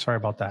spelled wrong. Sorry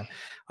about that.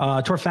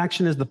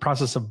 Torrefaction is the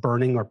process of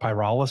burning or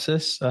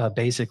pyrolysis.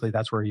 Basically,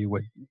 that's where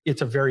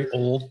it's a very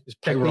old. Is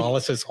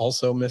pyrolysis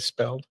also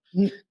misspelled?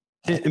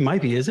 It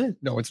might be, is it?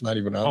 No, it's not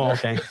even on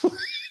there. Okay.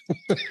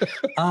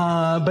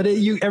 But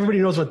everybody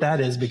knows what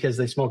that is because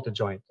they smoked a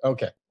joint.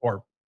 Okay.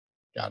 Or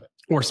got it.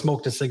 Or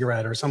smoked a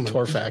cigarette or something.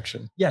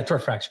 Torrefaction. Yeah,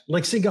 torrefaction.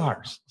 Like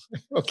cigars.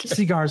 Okay.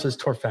 Cigars is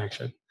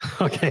torrefaction.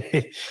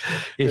 Okay.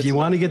 If you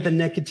want to get the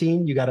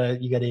nicotine, you gotta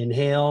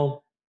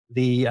inhale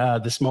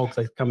the smoke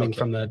that's coming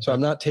from the. So I'm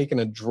not taking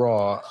a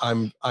draw.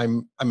 I'm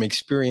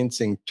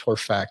experiencing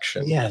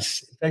torrefaction.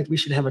 Yes. In fact, we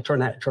should have a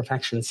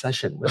torrefaction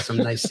session with some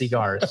nice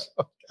cigars.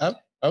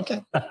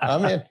 Okay.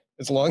 I'm in.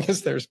 As long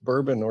as there's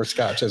bourbon or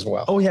scotch as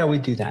well. Oh yeah, we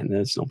do that, and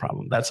it's no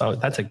problem. That's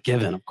a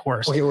given, of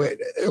course.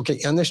 Okay.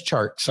 On this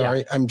chart,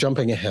 sorry, I'm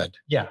jumping ahead.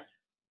 Yeah.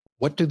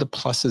 What do the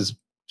pluses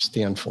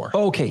stand for?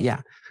 Okay.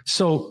 Yeah.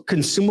 So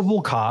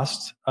consumable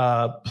cost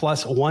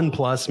plus one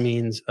plus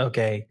means,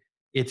 okay,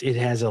 it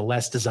has a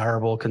less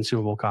desirable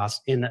consumable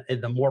cost. In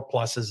the more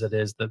pluses it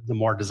is, the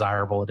more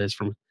desirable it is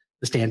from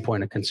the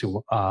standpoint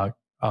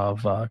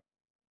of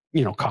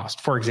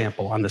cost. For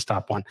example, on this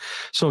top one,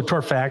 so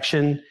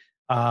torrefaction,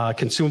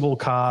 consumable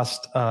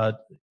cost,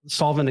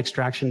 solvent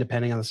extraction,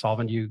 depending on the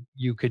solvent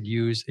you could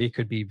use, it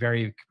could be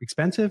very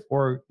expensive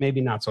or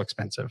maybe not so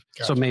expensive.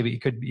 Gotcha. So maybe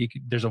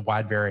there's a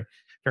wide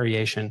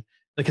variation.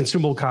 The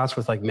consumable cost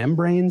with like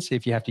membranes,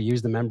 if you have to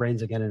use the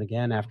membranes again and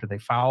again after they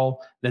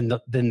foul, then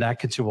that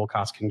consumable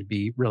cost can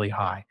be really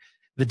high.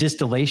 The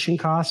distillation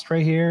cost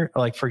right here,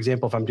 like for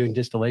example, if I'm doing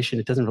distillation,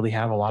 it doesn't really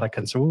have a lot of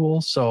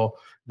consumables. So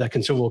the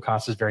consumable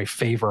cost is very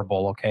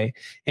favorable. Okay.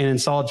 And in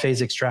solid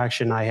phase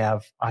extraction, I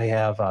have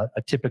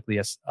typically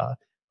a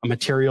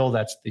material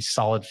that's the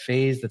solid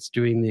phase that's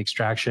doing the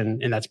extraction,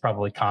 and that's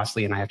probably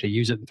costly, and I have to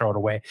use it and throw it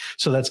away.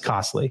 So that's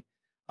costly.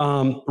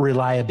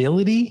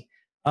 Reliability.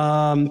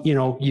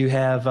 You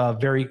have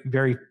very,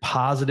 very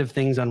positive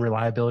things on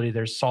reliability.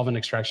 There's solvent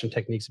extraction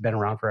techniques have been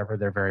around forever.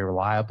 They're very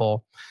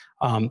reliable.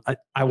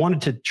 I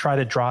wanted to try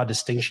to draw a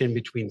distinction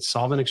between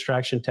solvent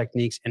extraction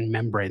techniques and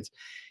membranes.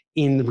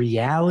 In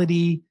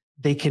reality,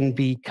 they can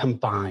be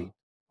combined.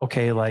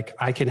 Okay, like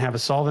I can have a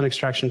solvent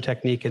extraction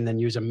technique and then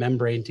use a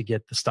membrane to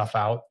get the stuff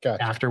out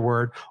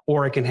afterward,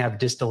 or I can have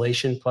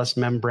distillation plus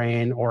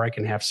membrane, or I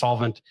can have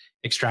solvent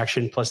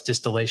extraction plus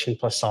distillation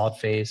plus solid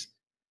phase.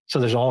 So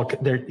there's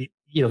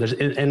there's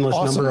an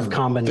endless number of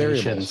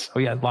combinations. Variables. Oh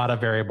yeah, a lot of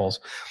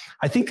variables.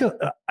 I think,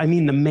 the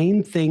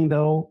main thing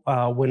though,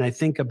 when I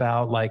think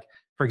about, like,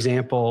 for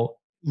example,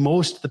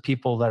 most of the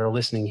people that are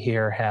listening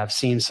here have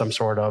seen some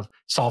sort of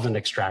solvent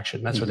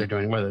extraction. That's what they're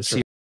doing, whether it's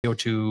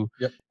CO2,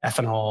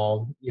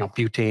 ethanol,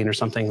 butane or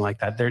something like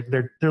that.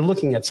 They're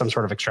looking at some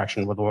sort of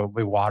extraction with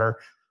water.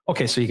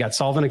 Okay, so you got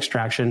solvent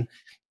extraction,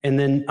 and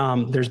then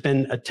there's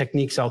been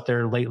techniques out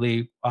there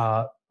lately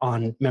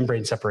on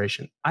membrane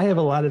separation. I have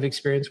a lot of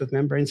experience with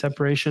membrane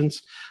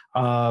separations.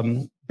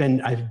 I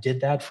did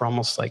that for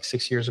almost like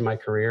 6 years of my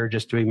career,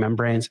 just doing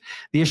membranes.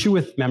 The issue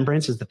with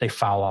membranes is that they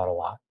foul out a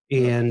lot,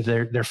 and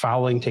their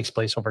fouling takes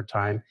place over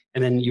time.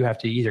 And then you have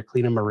to either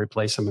clean them or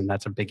replace them, and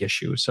that's a big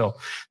issue. So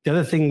the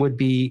other thing would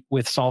be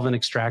with solvent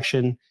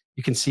extraction,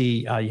 you can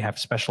see you have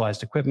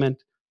specialized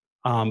equipment.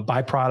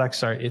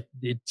 Byproducts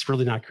it's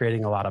really not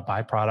creating a lot of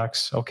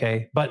byproducts.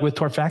 Okay. But with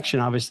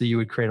torrefaction, obviously you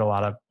would create a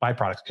lot of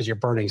byproducts because you're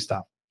burning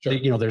stuff.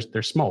 Sure.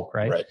 There's smoke,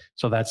 right?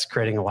 So that's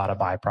creating a lot of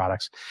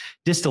byproducts.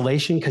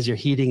 Distillation, because you're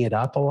heating it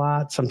up a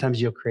lot. Sometimes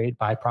you'll create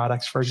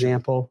byproducts, for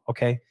example.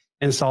 Okay.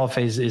 And solid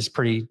phase is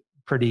pretty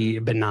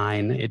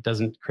benign. It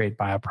doesn't create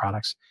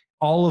bioproducts.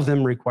 All of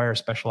them require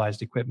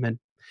specialized equipment.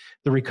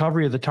 The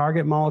recovery of the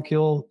target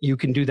molecule, you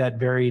can do that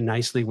very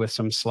nicely with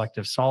some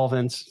selective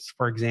solvents,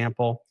 for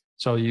example.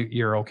 So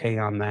you're okay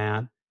on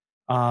that.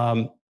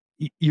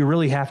 You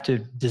really have to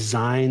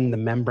design the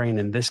membrane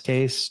in this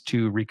case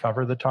to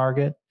recover the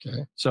target.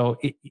 Okay. So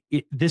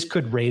this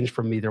could range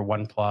from either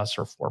 1+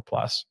 or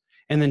 4+.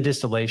 And then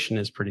distillation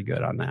is pretty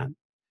good on that.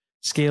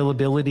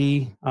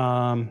 Scalability,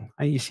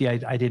 you see,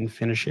 I didn't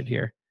finish it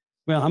here.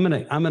 Well,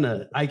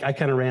 I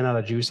kind of ran out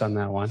of juice on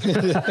that one.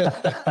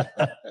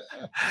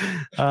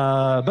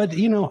 But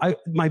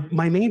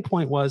my main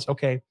point was,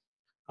 okay,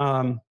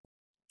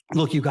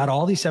 look, you got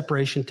all these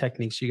separation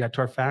techniques. You got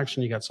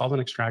torrefaction, you got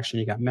solvent extraction,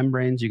 you got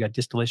membranes, you got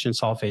distillation,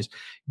 solid phase.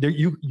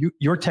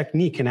 Your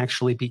technique can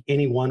actually be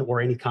any one or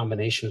any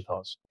combination of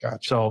those. Gotcha.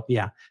 So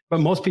yeah, but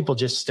most people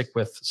just stick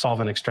with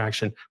solvent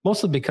extraction,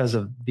 mostly because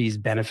of these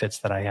benefits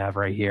that I have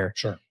right here.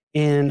 Sure.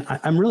 And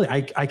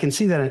I can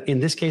see that in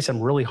this case, I'm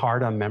really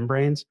hard on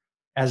membranes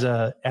as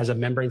a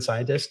membrane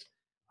scientist.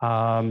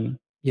 With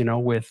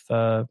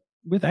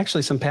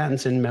actually some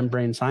patents in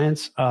membrane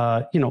science,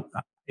 I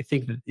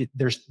think that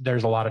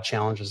there's a lot of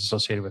challenges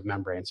associated with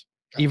membranes,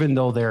 even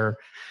though they're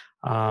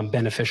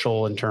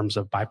beneficial in terms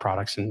of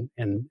byproducts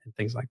and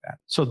things like that.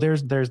 So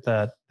there's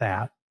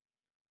that.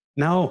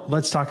 Now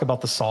let's talk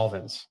about the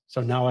solvents.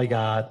 So now I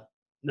got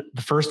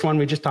the first one.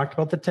 We just talked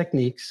about the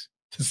techniques.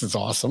 This is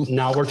awesome.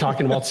 Now we're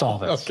talking about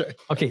solvents.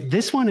 Okay.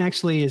 This one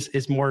actually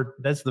is more,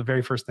 that's the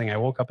very first thing. I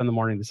woke up in the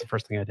morning. This is the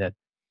first thing I did.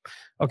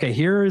 Okay,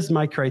 here is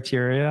my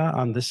criteria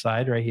on this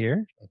side right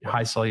here. Okay.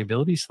 High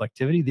solubility,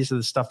 selectivity. These are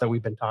the stuff that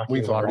we've been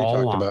talking about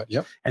all along.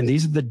 Yep. And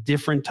these are the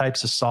different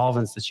types of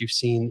solvents that you've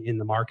seen in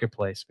the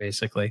marketplace,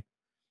 basically.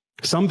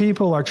 Some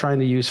people are trying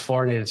to use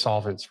fluorinated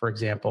solvents, for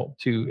example,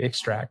 to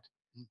extract.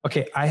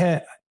 Okay,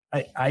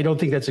 I don't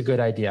think that's a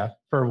good idea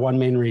for one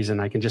main reason.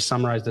 I can just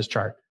summarize this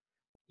chart.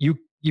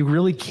 You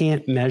really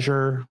can't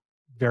measure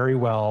very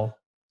well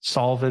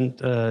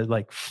solvent,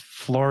 like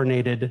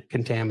fluorinated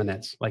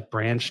contaminants, like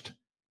branched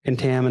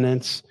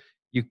contaminants.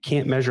 You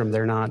can't measure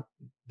them.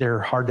 They're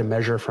hard to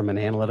measure from an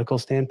analytical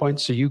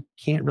standpoint. So you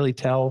can't really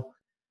tell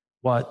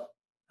what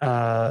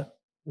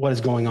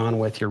is going on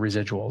with your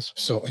residuals.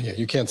 So yeah,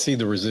 you can't see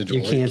the residuals.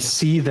 You can't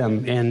see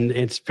them. And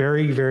it's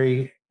very,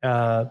 very,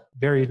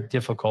 very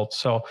difficult.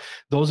 So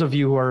those of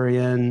you who are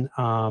in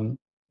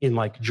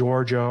like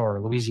Georgia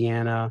or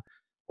Louisiana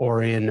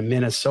or in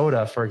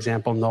Minnesota, for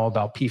example, know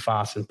about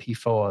PFAS and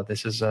PFOA.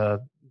 This is a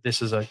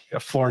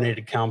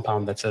fluorinated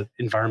compound that's an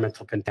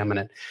environmental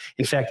contaminant.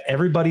 In fact,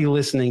 everybody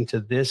listening to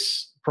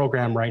this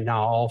program right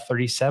now, all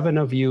 37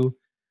 of you,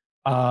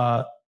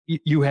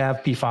 you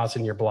have PFAS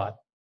in your blood.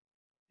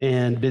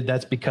 And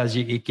that's because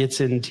it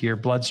gets into your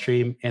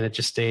bloodstream and it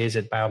just stays,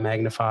 it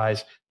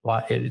biomagnifies.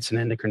 It's an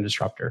endocrine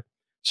disruptor.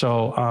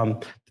 So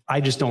I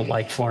just don't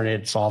like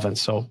fluorinated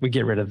solvents, so we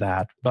get rid of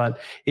that.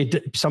 But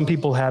some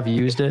people have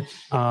used it.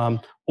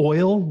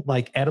 Oil,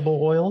 like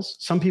edible oils.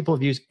 Some people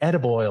have used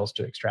edible oils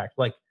to extract,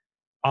 like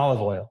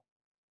olive oil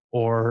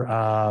or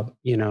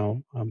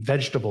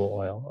vegetable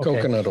oil. Okay.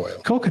 Coconut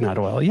oil. Coconut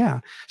oil, yeah.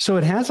 So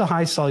it has a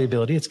high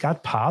solubility. It's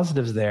got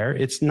positives there.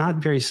 It's not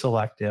very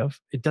selective.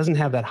 It doesn't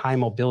have that high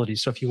mobility.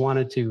 So if you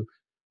wanted to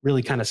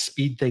really kind of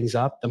speed things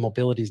up, the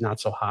mobility is not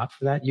so hot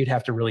for that. You'd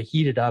have to really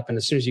heat it up. And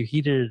as soon as you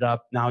heated it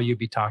up, now you'd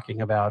be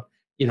talking about,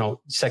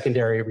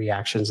 secondary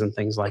reactions and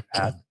things like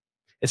that.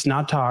 It's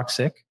not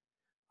toxic.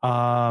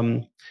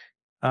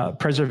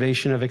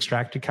 Preservation of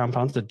extracted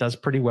compounds, that does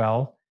pretty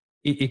well.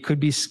 It could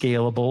be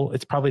scalable.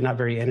 It's probably not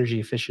very energy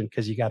efficient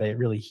because you got to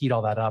really heat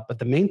all that up. But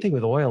the main thing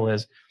with oil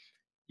is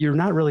you're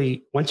not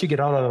really, once you get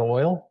out of the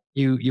oil,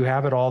 you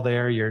have it all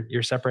there.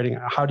 You're separating.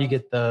 How do you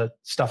get the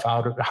stuff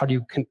out of? How do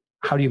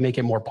you make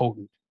it more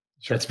potent?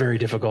 Sure. That's very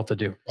difficult to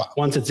do. Wow.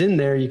 Once it's in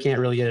there, you can't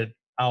really get it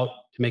out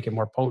to make it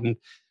more potent.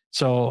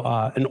 So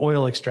an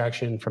oil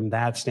extraction from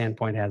that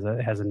standpoint has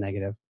a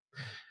negative.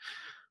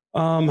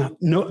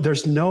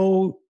 There's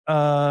no.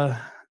 I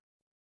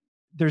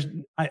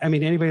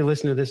mean, anybody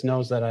listening to this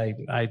knows that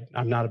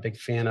I'm not a big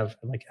fan of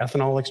like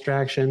ethanol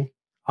extraction.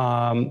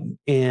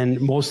 And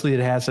mostly it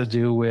has to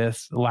do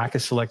with lack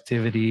of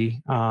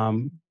selectivity,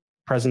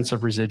 presence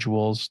of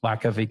residuals,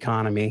 lack of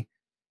economy,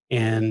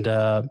 and,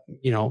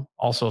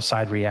 also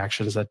side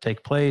reactions that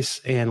take place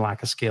and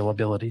lack of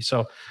scalability.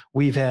 So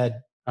we've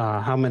had,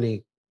 how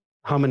many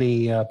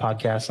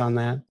podcasts on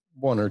that?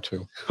 One or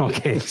two.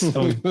 Okay.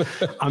 So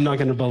I'm not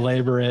going to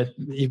belabor it.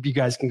 You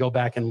guys can go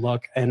back and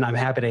look, and I'm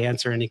happy to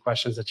answer any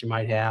questions that you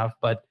might have,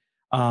 but,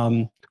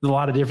 there's a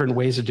lot of different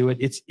ways to do it.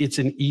 It's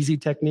an easy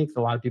technique.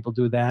 A lot of people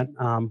do that.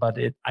 But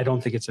I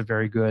don't think it's a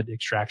very good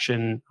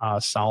extraction,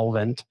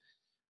 solvent,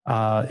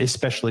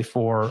 especially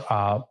for,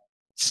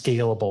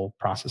 scalable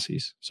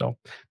processes. So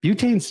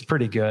butane's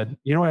pretty good.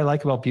 You know what I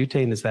like about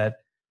butane is that,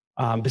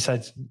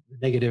 besides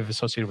negative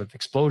associated with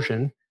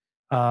explosion,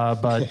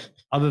 but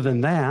other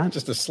than that,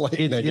 just a slight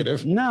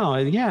negative.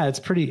 It's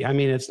pretty, I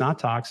mean, it's not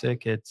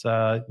toxic. It's,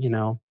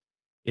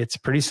 it's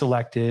pretty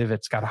selective.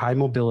 It's got high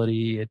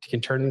mobility. It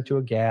can turn into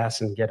a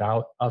gas and get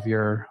out of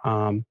your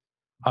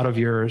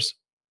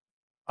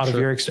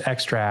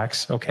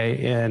extracts.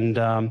 Okay.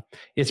 And,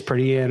 it's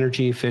pretty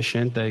energy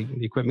efficient. The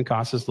equipment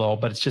cost is low,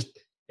 but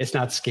it's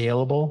not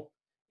scalable.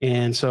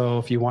 And so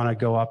if you want to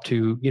go up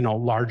to,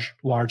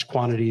 large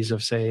quantities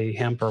of, say,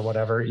 hemp or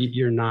whatever,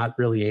 you're not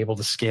really able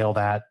to scale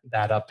that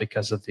up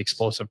because of the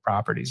explosive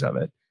properties of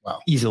it. Wow.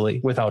 Easily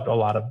without a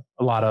lot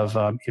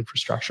of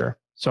infrastructure.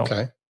 So,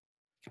 okay.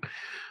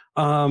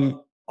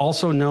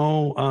 Also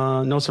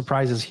no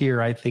surprises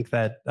here. I think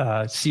that,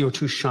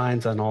 CO2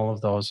 shines on all of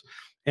those.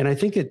 And I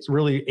think it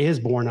really is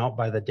borne out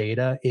by the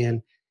data.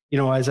 And,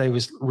 as I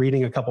was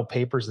reading a couple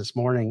papers this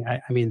morning,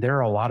 I mean, there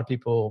are a lot of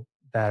people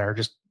that are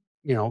just,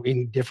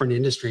 in different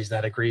industries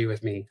that agree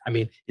with me. I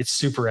mean, it's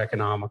super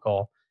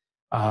economical.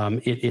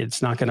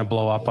 It's not going to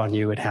blow up on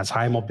you. It has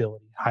high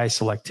mobility, high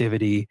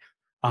selectivity.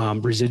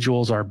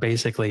 Residuals are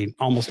basically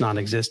almost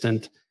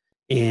non-existent,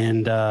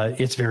 and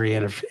it's very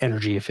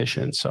energy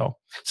efficient. So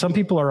some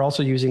people are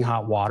also using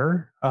hot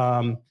water.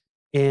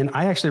 And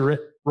I actually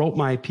wrote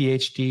my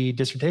PhD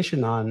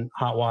dissertation on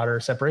hot water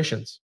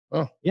separations.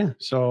 Oh, yeah.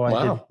 So wow.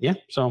 I did. Yeah.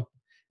 So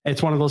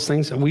it's one of those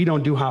things. We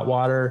don't do hot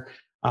water.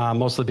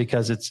 Mostly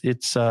because it's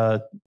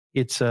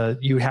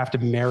you have to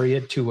marry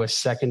it to a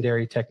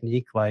secondary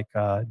technique like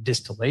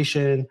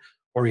distillation,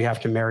 or you have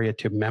to marry it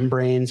to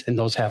membranes, and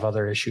those have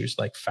other issues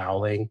like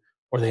fouling,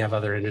 or they have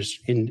other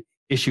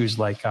issues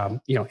like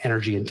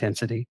energy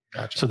intensity.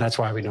 Gotcha. So that's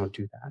why we don't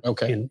do that.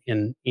 Okay.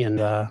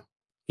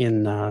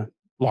 In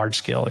large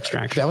scale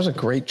extraction. That was a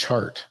great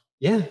chart.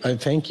 Yeah. I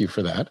thank you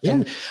for that.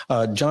 Yeah.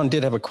 And Jon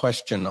did have a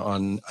question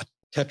on a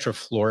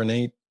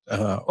tetrafluorinate.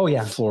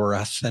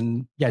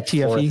 Fluorescent. Yeah,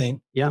 TFE.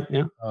 Yeah.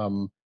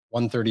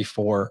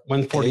 134.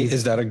 140.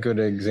 Is that a good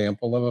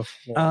example of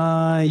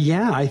a?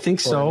 Yeah, I think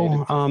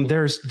so.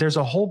 There's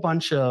a whole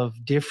bunch of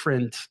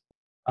different,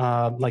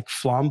 like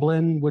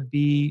Flomblin would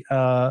be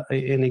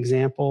an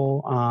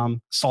example.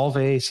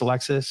 Solvay,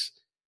 Solexis,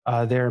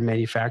 they're a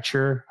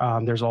manufacturer.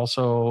 There's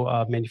also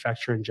a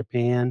manufacturer in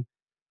Japan.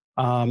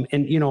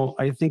 And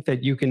I think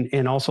that you can,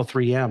 and also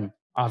 3M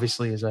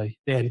obviously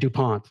and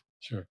DuPont.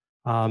 Sure.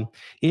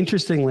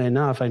 Interestingly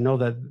enough, I know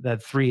that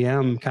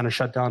 3M kind of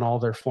shut down all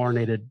their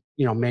fluorinated,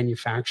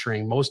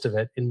 manufacturing, most of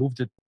it, and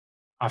moved it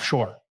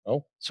offshore.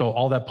 Oh, so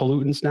all that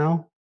pollutants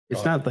now,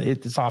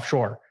 it's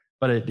offshore,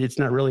 but it's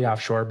not really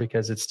offshore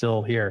because it's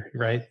still here,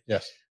 right?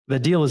 Yes. The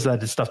deal is that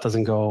this stuff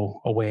doesn't go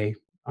away,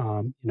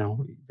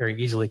 very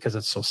easily because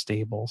it's so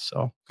stable.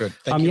 So good.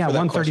 Thank you for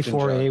that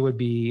 134A would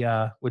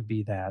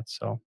be that.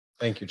 So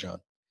thank you, Jon.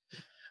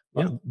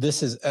 Yeah.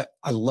 This is,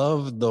 I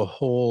love the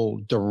whole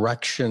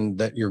direction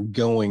that you're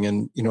going.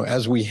 And,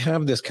 as we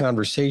have this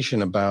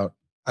conversation about,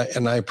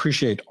 and I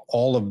appreciate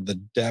all of the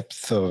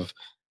depth of,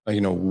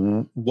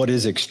 what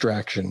is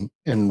extraction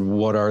and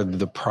what are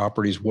the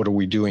properties? What are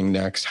we doing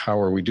next? How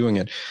are we doing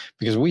it?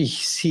 Because we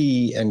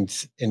see and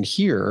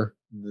hear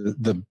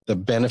the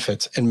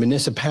benefits, and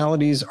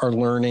municipalities are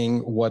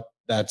learning what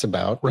that's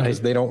about, because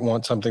they don't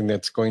want something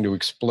that's going to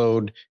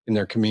explode in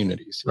their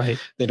communities. Right.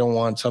 They don't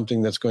want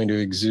something that's going to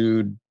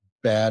exude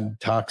bad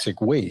toxic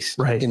waste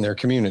in their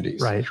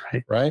communities.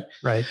 Right.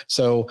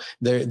 So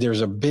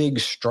there's a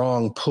big,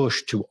 strong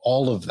push to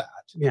all of that.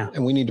 Yeah.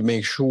 And we need to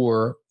make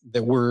sure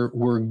that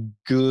we're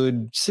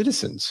good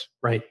citizens.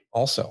 Right.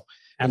 Also.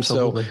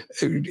 Absolutely.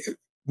 And so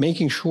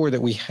making sure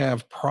that we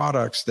have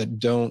products that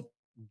don't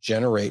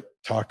generate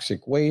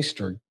toxic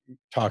waste or,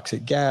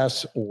 toxic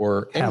gas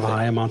or have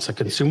high amounts of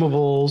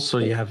consumables. So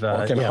you have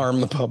or can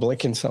harm the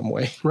public in some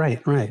way.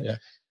 Right. Yeah.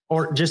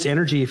 Or just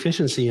energy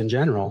efficiency in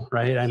general.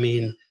 Right. I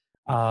mean,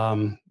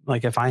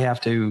 like if I have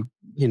to,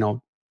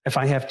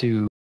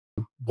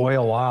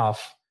 boil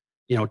off,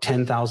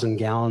 10,000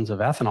 gallons of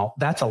ethanol,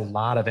 that's a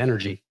lot of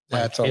energy.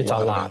 It's a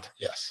lot.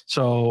 Yes.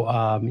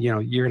 So,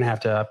 you're going to have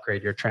to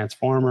upgrade your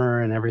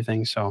transformer and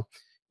everything. So,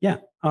 yeah.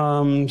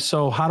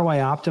 So how do I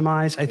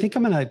optimize? I think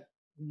I'm going to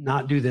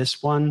not do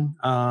this one.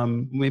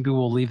 Maybe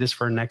we'll leave this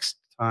for next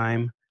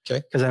time. Okay.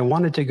 Because I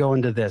wanted to go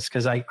into this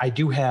because I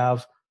do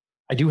have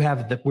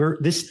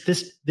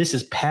this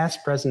is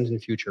past, present,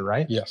 and future,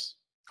 right? Yes.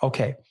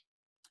 Okay.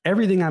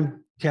 Everything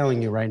I'm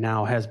telling you right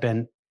now has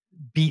been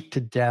beat to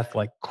death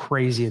like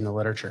crazy in the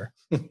literature.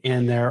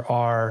 And there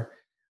are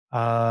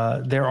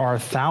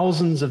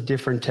thousands of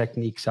different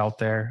techniques out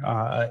there,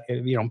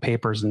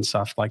 papers and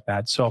stuff like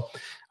that. So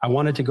I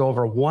wanted to go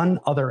over one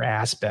other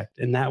aspect,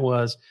 and that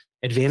was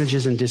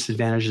advantages and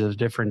disadvantages of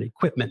different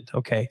equipment.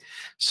 Okay.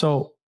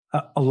 So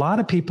a lot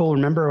of people,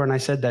 remember when I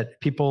said that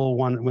people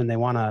when they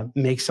want to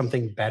make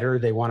something better,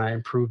 they want to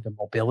improve the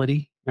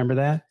mobility. Remember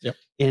that? Yep.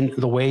 And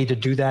the way to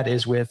do that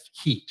is with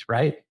heat,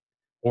 right?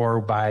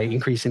 Or by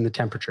increasing the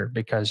temperature,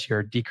 because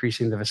you're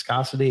decreasing the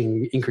viscosity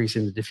and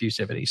increasing the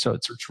diffusivity. So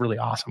it's really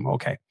awesome.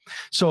 Okay.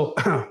 So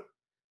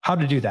how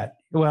to do that?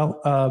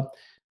 Well,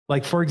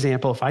 like for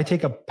example, if I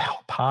take a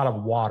pot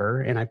of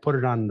water and I put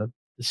it on the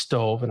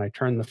stove and I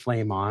turn the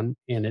flame on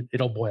and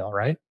it'll boil,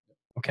 right?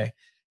 Okay.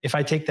 If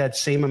I take that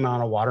same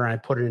amount of water and I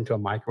put it into a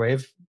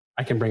microwave,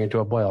 I can bring it to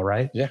a boil,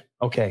 right? Yeah.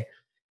 Okay.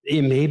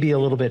 It may be a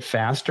little bit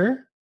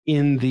faster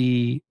in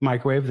the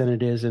microwave than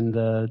it is on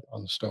the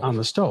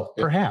stove.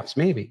 Yeah. Perhaps,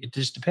 maybe. It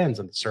just depends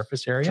on the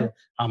surface area, Sure.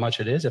 How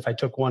much it is. If I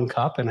took 1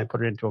 cup and I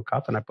put it into a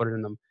cup and I put it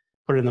in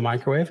the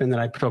microwave, and then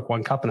I took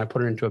 1 cup and I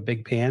put it into a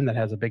big pan that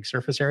has a big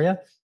surface area,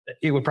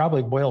 it would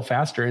probably boil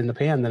faster in the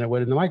pan than it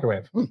would in the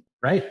microwave.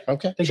 Right?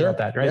 Okay. Think about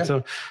that, right?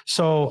 Yeah.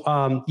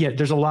 So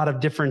there's a lot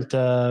of different,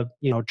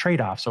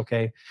 trade-offs.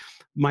 Okay.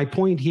 My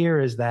point here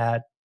is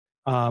that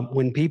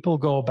when people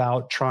go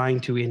about trying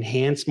to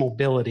enhance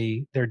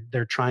mobility,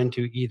 they're trying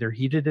to either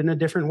heat it in a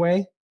different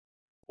way,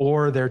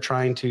 or they're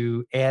trying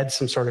to add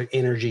some sort of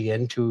energy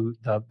into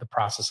the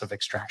process of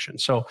extraction.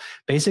 So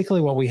basically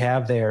what we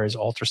have there is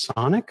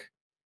ultrasonic,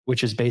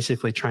 which is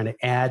basically trying to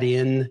add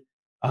in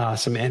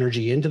some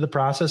energy into the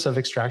process of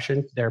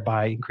extraction,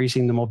 thereby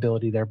increasing the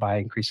mobility, thereby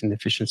increasing the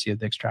efficiency of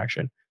the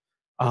extraction.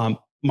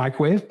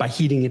 Microwave, by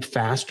heating it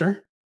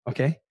faster.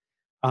 Okay.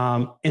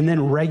 And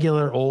then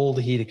regular old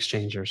heat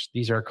exchangers.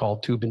 These are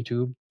called tube and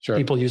tube. Sure.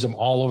 People use them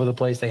all over the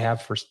place. They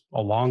have for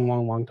a long,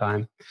 long, long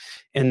time.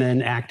 And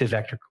then active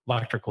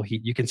electrical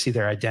heat. You can see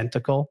they're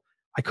identical.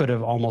 I could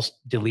have almost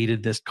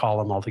deleted this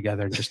column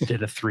altogether and just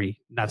did a 3.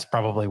 That's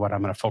probably what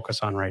I'm going to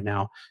focus on right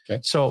now.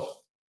 Okay. So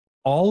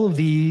all of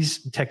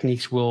these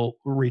techniques will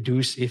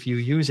reduce, if you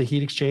use a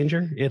heat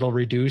exchanger, it'll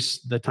reduce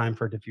the time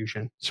for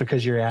diffusion. So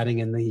because you're adding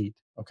in the heat.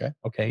 Okay.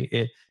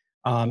 Okay.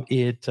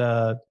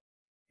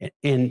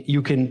 And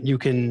you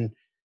can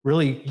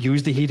really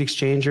use the heat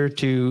exchanger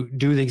to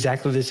do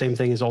exactly the same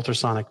thing as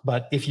ultrasonic.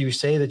 But if you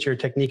say that your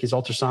technique is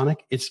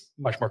ultrasonic, it's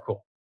much more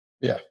cool.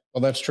 Yeah.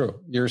 Well, that's true.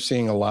 You're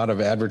seeing a lot of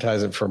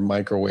advertising for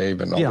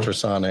microwave and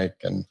ultrasonic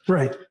and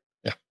right.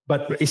 Yeah.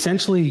 But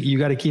essentially you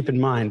got to keep in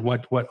mind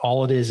what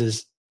all it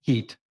is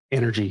heat,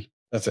 energy.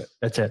 That's it.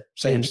 That's it.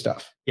 Same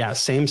stuff. Yeah.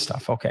 Same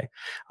stuff. Okay.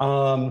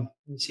 Let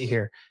me see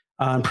here.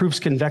 Improves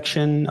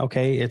convection.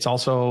 Okay. It's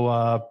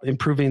also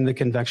improving the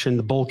convection,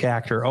 the bulk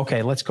actor.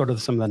 Okay. Let's go to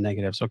some of the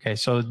negatives. Okay.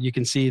 So you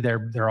can see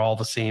they're all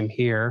the same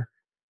here.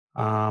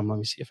 Let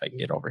me see if I can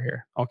get over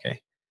here.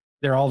 Okay.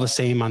 They're all the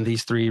same on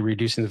these 3,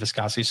 reducing the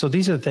viscosity. So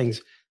these are the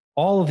things,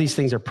 all of these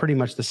things are pretty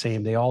much the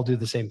same. They all do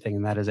the same thing,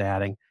 and that is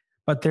adding.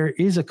 But there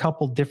is a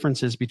couple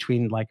differences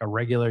between like a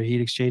regular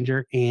heat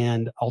exchanger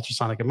and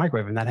ultrasonic and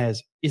microwave. And that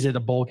is it a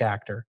bulk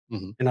actor?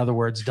 Mm-hmm. In other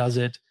words,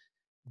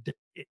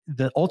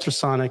 the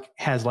ultrasonic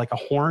has like a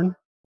horn,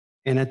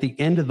 and at the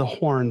end of the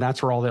horn,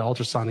 that's where all the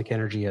ultrasonic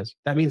energy is.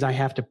 That means I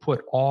have to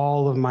put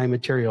all of my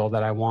material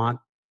that I want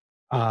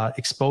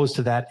exposed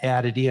to that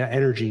added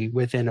energy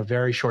within a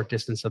very short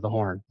distance of the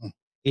horn.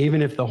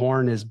 Even if the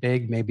horn is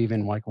big, maybe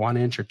even like 1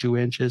 inch or 2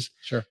 inches,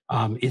 sure.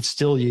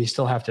 You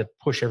still have to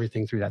push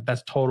everything through that.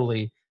 That's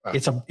totally, wow.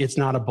 It's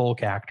not a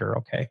bulk actor.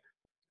 Okay.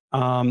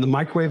 The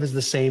microwave is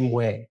the same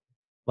way.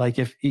 Like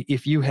if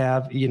you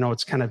have,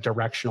 it's kind of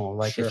directional.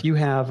 Like sure. If you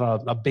have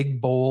a big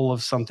bowl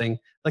of something,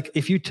 like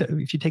if you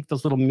take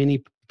those little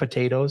mini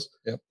potatoes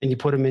yep. and you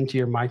put them into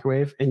your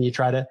microwave and you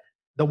try to,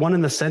 the one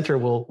in the center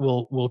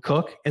will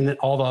cook, and then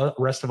all the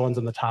rest of the ones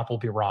on the top will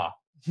be raw.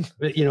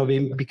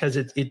 Because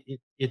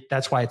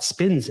that's why it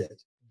spins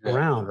it yeah.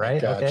 around,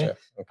 right? Gotcha. Okay.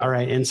 All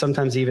right. And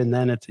sometimes even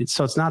then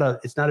it's not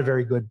a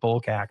very good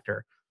bulk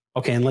actor.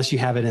 Okay, unless you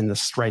have it in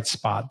the right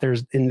spot.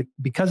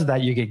 Because of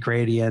that, you get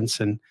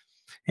gradients and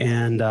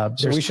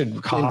so we should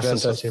invent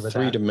a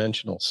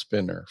 3-dimensional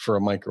spinner for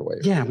a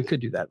microwave. Yeah, we could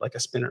do that, like a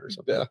spinner or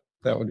something. Yeah,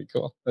 that would be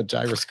cool. A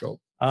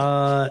gyroscope.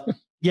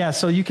 Yeah.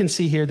 So you can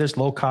see here, there's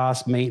low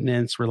cost,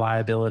 maintenance,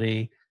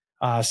 reliability,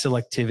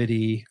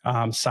 selectivity,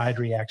 side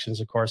reactions,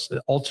 of course.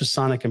 The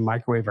ultrasonic and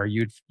microwave are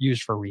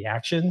used for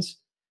reactions.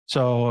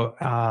 So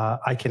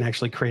I can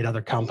actually create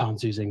other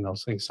compounds using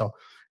those things. So,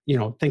 you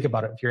know, think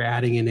about it. If you're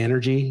adding in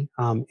energy,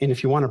 and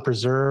if you want to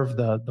preserve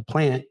the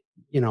plant,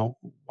 you know,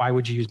 why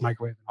would you use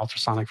microwave and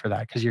ultrasonic for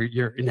that? Because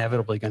you're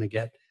inevitably going to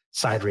get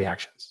side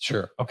reactions.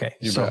 Sure. Okay.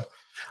 So,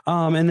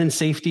 and then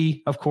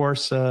safety, of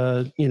course,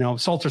 you know,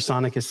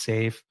 ultrasonic is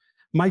safe.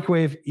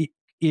 Microwave,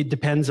 it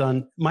depends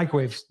on,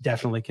 microwaves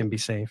definitely can be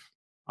safe.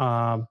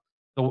 You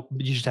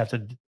just have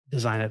to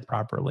design it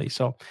properly.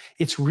 So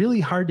it's really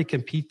hard to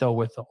compete though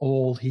with the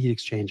old heat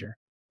exchanger,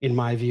 in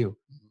my view,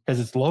 because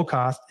it's low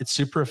cost, it's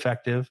super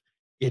effective.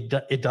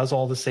 It does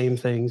all the same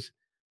things.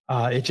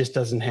 It just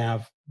doesn't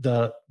have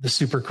the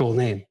super cool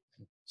name.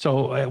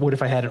 So what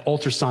if I had an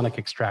ultrasonic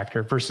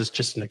extractor versus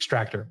just an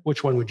extractor?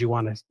 Which one would you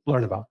want to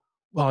learn about?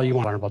 Well, you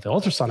want to learn about the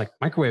ultrasonic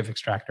microwave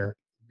extractor.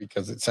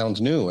 Because it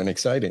sounds new and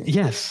exciting.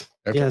 Yes.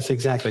 Okay. Yes,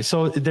 exactly.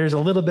 So there's a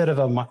little bit of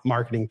a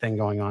marketing thing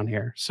going on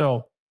here.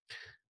 So,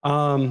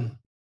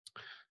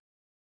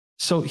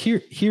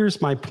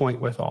 here's my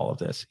point with all of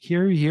this.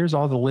 Here's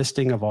all the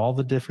listing of all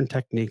the different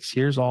techniques.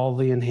 Here's all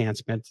the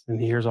enhancements,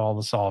 and here's all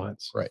the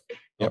solvents. Right.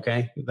 Yep.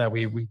 Okay. That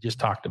we just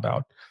talked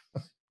about.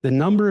 The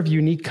number of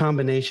unique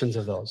combinations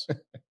of those.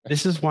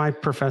 This is why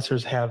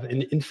professors have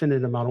an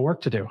infinite amount of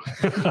work to do.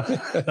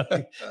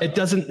 It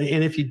doesn't,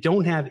 and if you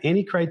don't have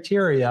any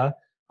criteria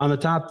on the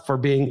top for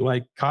being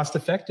like cost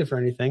effective or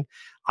anything,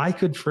 I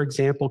could, for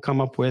example, come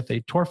up with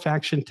a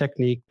torrefaction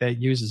technique that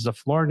uses a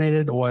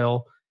fluorinated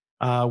oil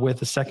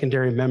with a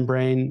secondary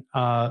membrane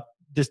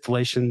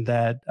distillation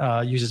that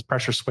uses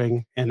pressure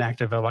swing and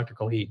active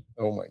electrical heat.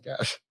 Oh my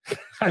gosh.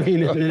 I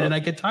mean, and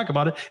I could talk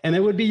about it and it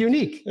would be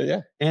unique.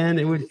 Yeah. And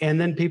it would, and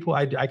then people,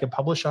 I could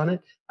publish on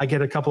it. I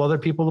get a couple other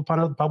people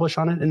to publish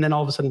on it. And then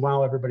all of a sudden,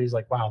 wow, everybody's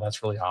like, wow,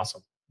 that's really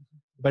awesome.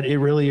 But it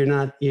really, you're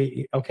not,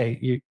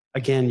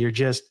 again, you're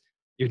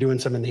doing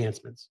some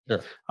enhancements.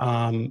 Sure.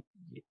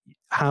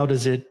 How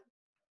does it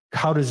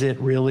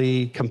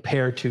really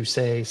compare to,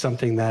 say,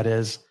 something that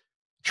is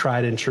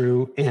tried and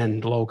true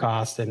and low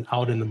cost and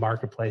out in the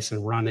marketplace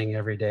and running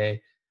every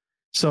day?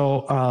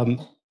 So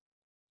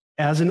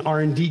as an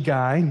R&D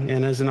guy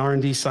and as an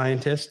R&D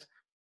scientist,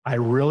 I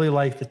really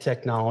like the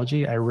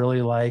technology. I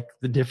really like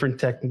the different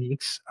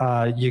techniques.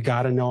 You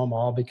got to know them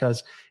all,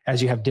 because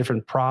as you have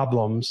different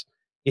problems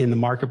in the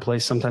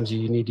marketplace, sometimes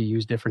you need to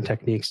use different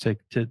techniques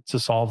to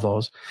solve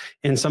those.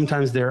 And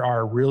sometimes there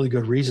are really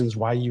good reasons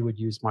why you would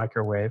use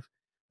microwave,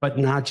 but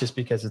not just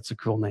because it's a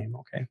cool name.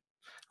 Okay.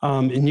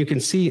 And you can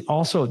see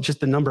also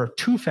just the number of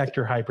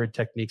two-factor hybrid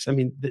techniques. I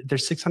mean,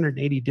 there's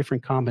 680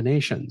 different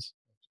combinations.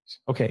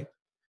 Okay.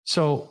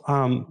 So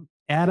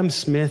Adam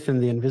Smith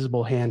and the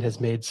Invisible Hand has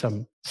made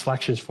some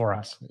selections for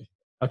us.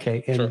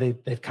 Okay. And sure.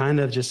 They've kind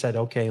of just said,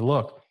 okay,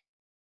 look,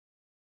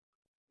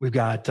 we've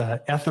got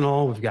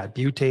ethanol, we've got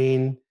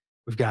butane,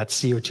 we've got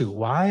CO2.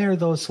 Why are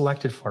those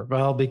selected for?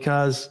 Well,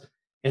 because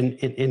in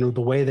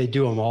the way they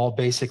do them, all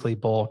basically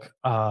bulk,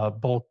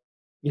 you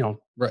know,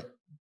 right.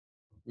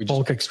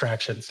 Bulk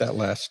extractions. That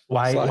last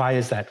slide. Why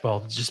is that?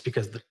 Well, just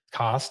because the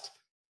cost,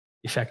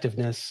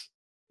 effectiveness,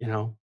 you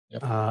know,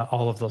 yep.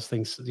 All of those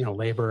things, you know,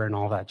 labor and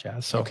all that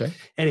jazz. So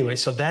anyway,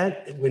 so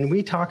that when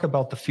we talk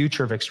about the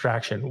future of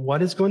extraction,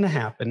 what is going to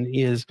happen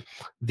is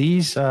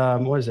these,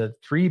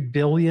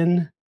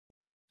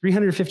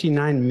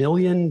 359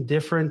 million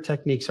different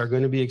techniques are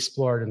going to be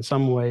explored in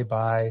some way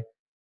by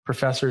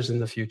professors in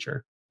the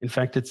future. In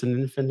fact, it's an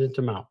infinite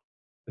amount,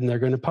 and they're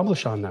going to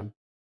publish on them.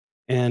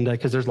 And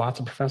because there's lots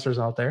of professors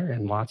out there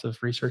and lots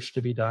of research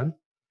to be done.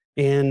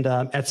 And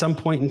at some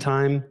point in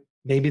time,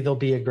 maybe there'll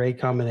be a great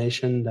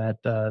combination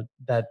that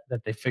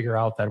they figure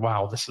out that,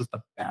 wow, this is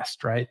the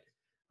best, right?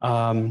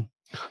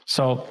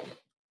 So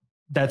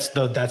that's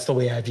the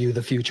way I view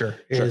the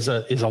future. Sure. Is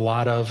a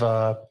lot of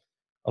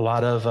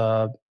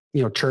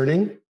you know,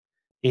 churning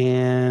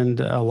and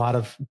a lot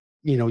of,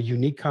 you know,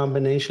 unique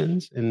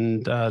combinations,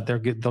 and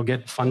they'll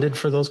get funded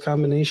for those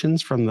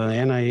combinations from the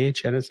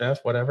NIH, NSF,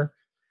 whatever.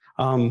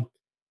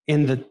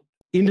 And the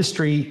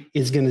industry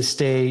is going to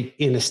stay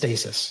in a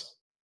stasis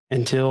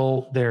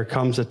until there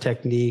comes a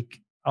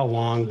technique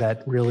along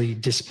that really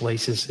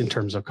displaces in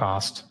terms of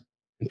cost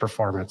and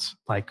performance,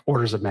 like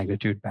orders of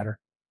magnitude better.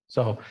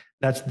 So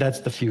that's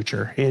the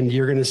future. And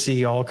you're going to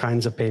see all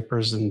kinds of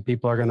papers, and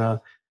people are going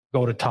to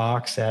go to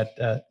talks at,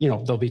 you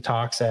know, there'll be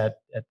talks at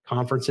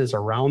conferences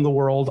around the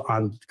world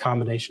on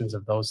combinations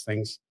of those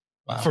things.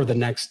 Wow. For the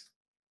next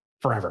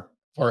forever,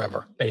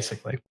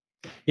 basically.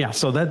 Yeah.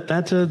 So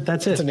that's it.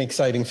 It's an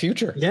exciting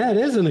future. Yeah, it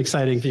is an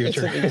exciting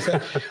future.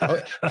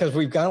 Because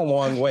we've gone a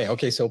long way.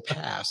 Okay. So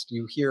past,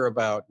 you hear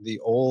about the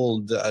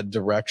old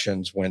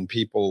directions when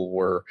people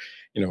were,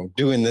 you know,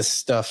 doing this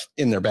stuff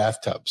in their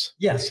bathtubs.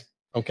 Yes.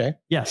 Okay.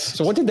 Yes.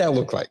 So what did that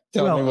look like?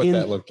 Tell me what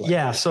that looked like.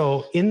 Yeah.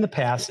 So in the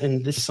past,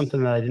 and this is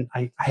something that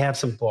I have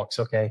some books,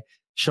 okay,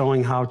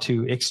 showing how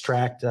to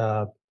extract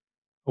a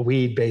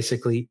weed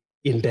basically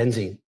in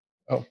benzene.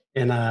 Oh.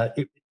 And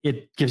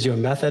it gives you a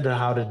method of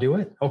how to do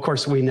it. Of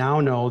course, we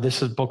now know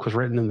book was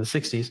written in the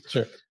 60s.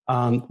 Sure.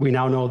 We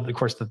now know, of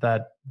course,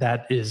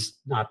 that is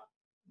not,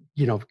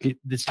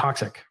 it's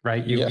toxic,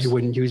 right? You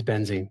wouldn't use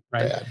benzene,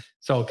 right? Bad.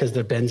 So, because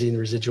the benzene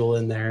residual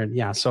in there,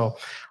 and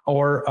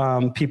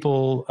or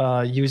people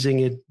using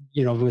it,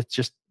 with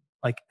just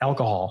like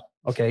alcohol,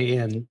 okay,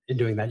 and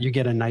doing that, you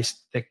get a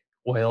nice thick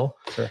oil.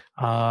 Sure.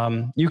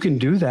 You can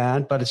do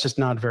that, but it's just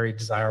not very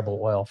desirable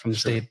oil from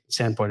the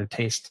standpoint of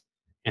taste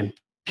and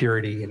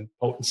purity and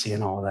potency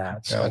and all of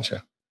that. So,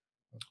 gotcha.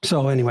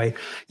 So anyway,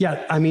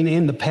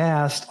 in the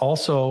past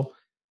also,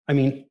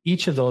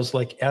 each of those,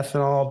 like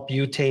ethanol,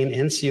 butane,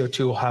 and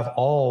CO2, have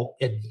all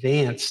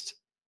advanced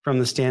from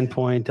the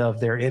standpoint of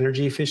their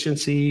energy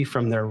efficiency,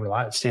 from their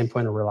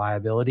standpoint of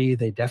reliability.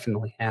 They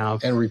definitely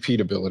have. And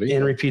repeatability.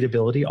 And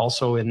repeatability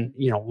also in,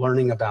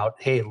 learning about,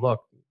 hey,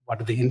 look, what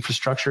are the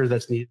infrastructure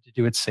that's needed to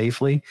do it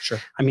safely? Sure.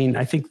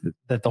 I think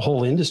that the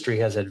whole industry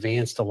has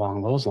advanced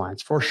along those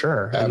lines for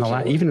sure.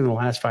 Even in the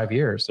last 5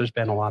 years, there's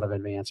been a lot of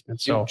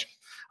advancements. So,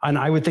 and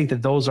I would think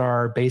that those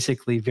are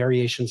basically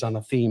variations on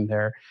a theme.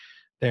 There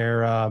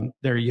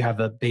you have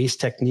the base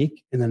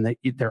technique, and then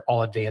they're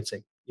all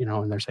advancing,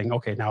 and they're saying,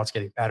 okay, now it's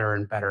getting better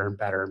and better and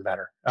better and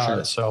better.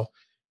 Sure. So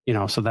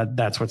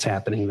that's what's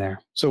happening there.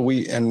 So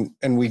we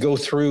go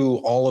through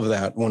all of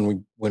that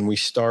when we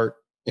start,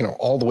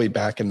 all the way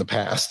back in the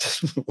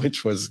past,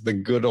 which was the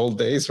good old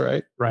days,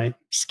 right? Right.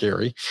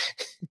 Scary,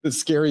 the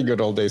scary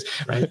good old days,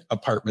 right?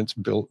 Apartments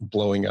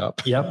blowing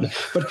up. Yep.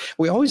 But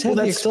we always had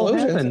the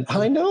explosions.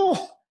 I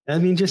know.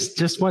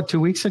 Just what, 2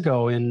 weeks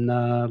ago in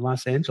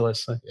Los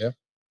Angeles. Yeah.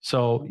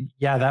 So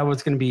that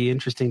was going to be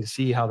interesting to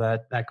see how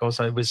that goes.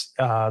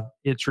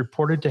 It's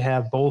reported to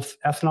have both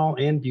ethanol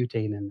and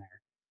butane in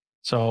there.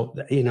 So,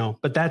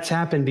 but that's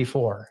happened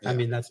before. Yeah.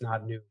 That's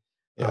not new.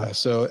 Yeah.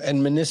 So,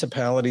 and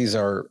municipalities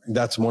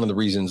that's one of the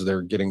reasons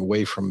they're getting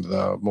away from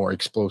the more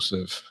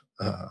explosive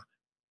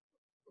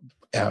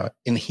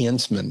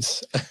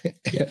enhancements.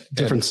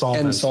 Different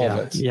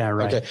solvents. Yeah,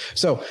 right. Okay.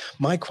 So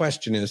my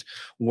question is,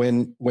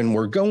 when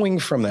we're going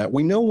from that,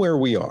 we know where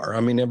we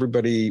are.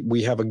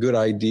 We have a good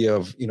idea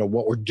of,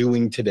 what we're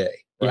doing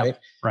today. Right.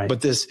 Yep, right.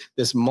 But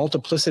this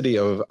multiplicity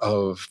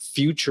of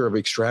future of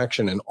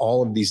extraction and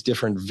all of these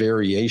different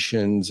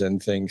variations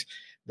and things,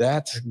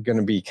 that's going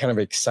to be kind of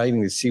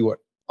exciting to see what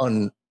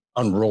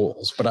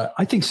unrolls. But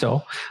I think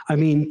so.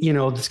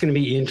 It's going to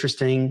be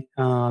interesting.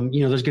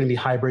 There's going to be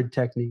hybrid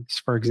techniques,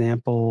 for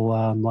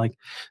example, like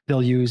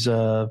they'll use,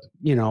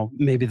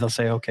 maybe they'll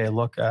say, okay,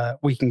 look,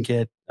 we can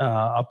get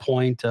a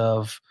point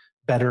of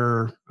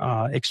better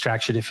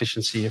extraction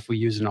efficiency if we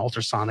use an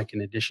ultrasonic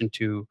in addition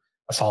to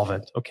a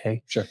solvent.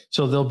 Okay. Sure.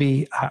 So there'll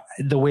be,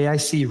 the way I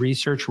see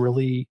research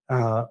really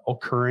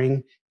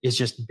occurring is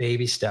just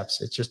baby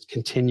steps. It's just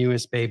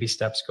continuous baby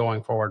steps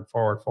going forward.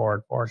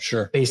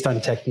 Sure. Based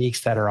on techniques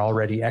that are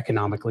already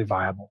economically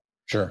viable.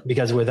 Sure.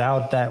 Because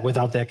without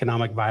the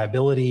economic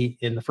viability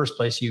in the first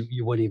place,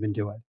 you wouldn't even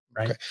do it.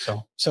 Right. Okay.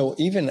 So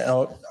even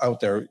out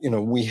there,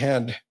 we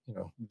had,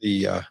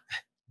 the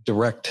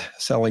direct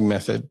selling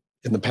method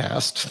in the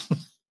past.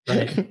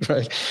 Right.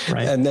 right.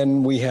 And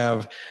then we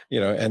have,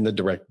 and the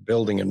direct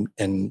building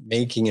and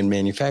making and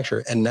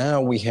manufacture. And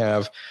now we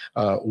have,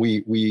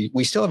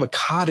 we still have a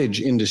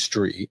cottage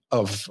industry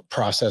of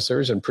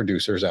processors and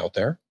producers out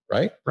there.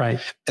 Right. Right.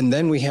 And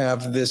then we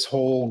have this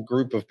whole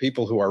group of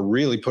people who are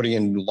really putting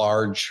in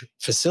large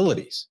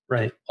facilities.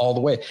 Right. All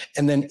the way.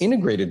 And then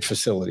integrated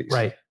facilities.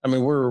 Right.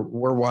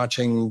 We're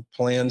watching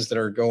plans that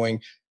are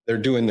going, they're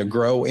doing the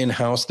grow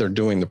in-house. They're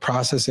doing the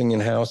processing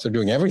in-house. They're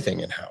doing everything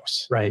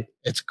in-house. Right.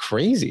 It's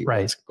crazy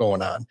what's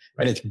going on.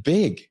 Right. And it's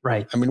big.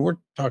 Right. We're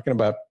talking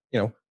about,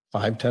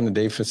 5-10 a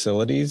day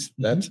facilities.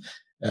 That's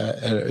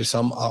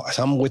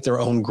some with their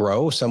own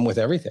grow, some with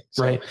everything.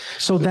 So, right.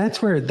 So that's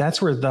where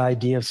the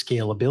idea of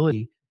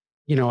scalability,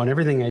 and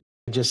everything I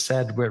just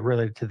said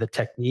related to the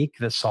technique,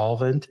 the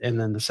solvent, and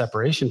then the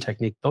separation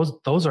technique.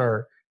 Those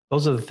are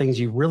the things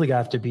you really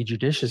have to be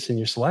judicious in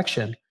your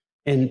selection.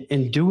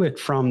 And do it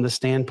from the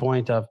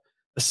standpoint of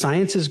the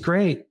science is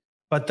great,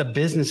 but the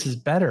business is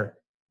better.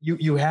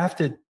 You have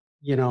to,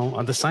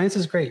 the science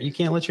is great. You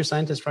can't let your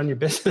scientists run your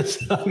business.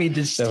 Just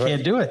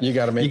can't do it. You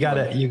got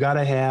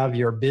to have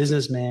your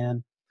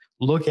businessman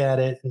look at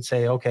it and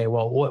say, okay,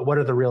 well, what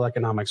are the real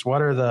economics?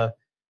 What are the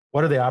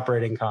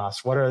operating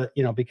costs? What are,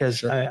 because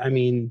sure.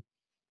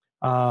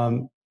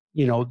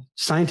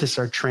 Scientists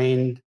are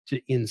trained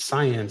in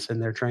science,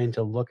 and they're trained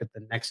to look at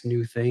the next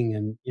new thing,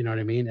 and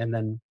and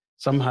then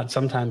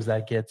sometimes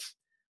that gets,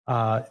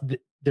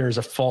 there's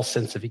a false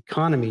sense of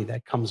economy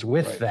that comes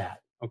with that.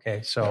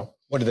 Okay. So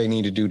what do they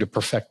need to do to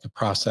perfect the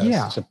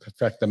process, to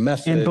perfect the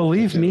method? And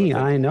believe me,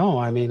 I know,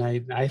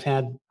 I've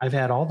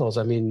had all those.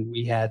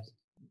 We had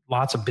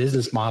lots of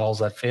business models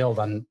that failed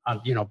on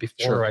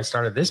before I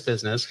started this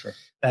business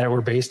that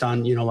were based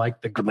on,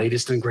 like the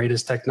latest and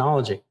greatest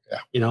technology,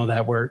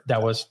 that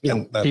was,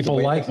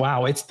 people like,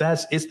 wow, it's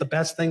the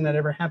best thing that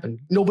ever happened.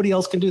 Nobody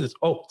else can do this.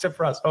 Oh, except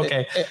for us.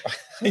 Okay.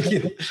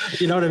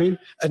 You know what I mean?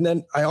 And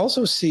then I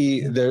also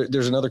see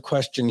there's another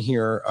question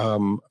here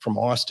from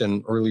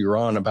Austin earlier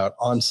on about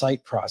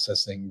on-site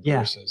processing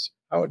versus,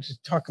 I would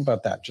just talk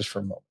about that just for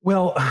a moment.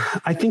 Well,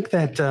 I think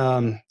that,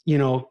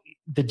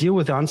 the deal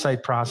with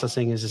on-site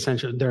processing is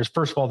essentially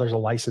first of all, there's a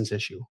license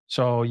issue.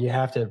 So you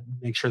have to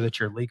make sure that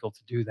you're legal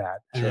to do that.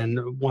 Sure.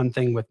 And one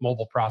thing with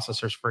mobile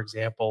processors, for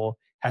example,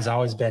 has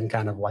always been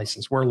kind of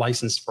licensed. We're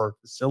licensed for a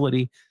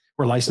facility.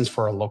 We're licensed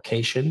for a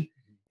location.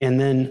 And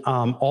then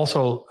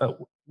also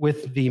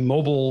with the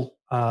mobile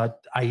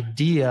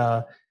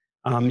idea,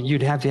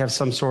 you'd have to have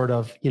some sort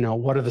of,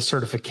 what are the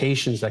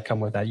certifications that come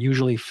with that?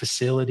 Usually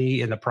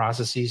facility and the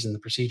processes and the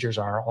procedures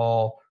are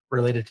all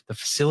related to the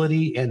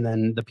facility and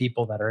then the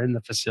people that are in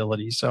the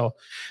facility. So,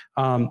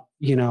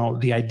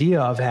 the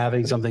idea of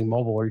having something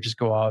mobile where you just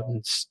go out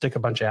and stick a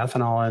bunch of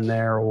ethanol in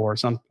there or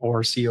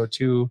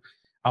CO2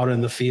 out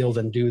in the field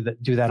and do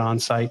that on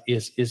site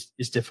is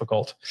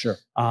difficult. Sure.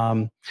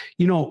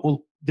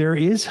 There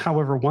is,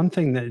 however, one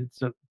thing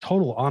that's a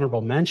total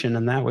honorable mention,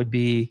 and that would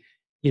be,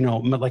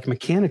 like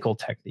mechanical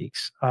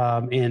techniques.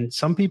 And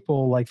some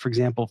people, like, for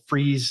example,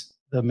 freeze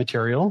the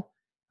material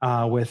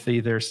with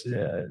either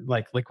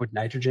like liquid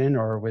nitrogen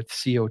or with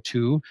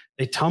CO2.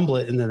 They tumble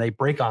it and then they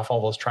break off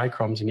all those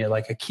trichromes and get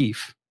like a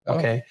keef.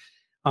 Okay.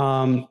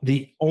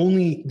 The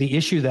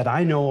issue that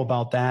I know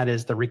about that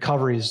is the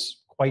recovery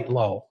is quite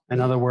low. In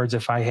other words,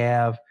 if I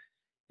have,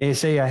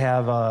 say I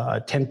have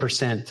a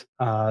 10%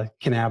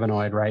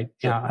 cannabinoid, right?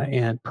 Sure.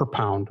 And per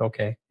pound.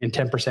 Okay. And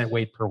 10%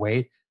 weight per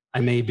weight, I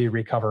maybe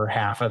recover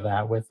half of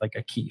that with like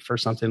a keef or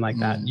something like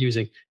that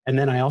using. And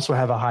then I also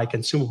have a high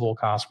consumable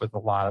cost with a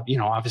lot of,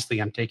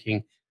 obviously I'm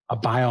taking a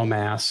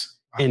biomass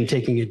and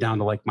taking it down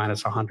to like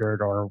minus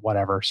 100 or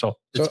whatever. So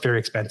it's very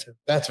expensive.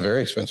 That's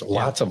very expensive.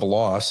 Lots of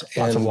loss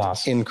and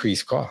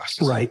increased costs.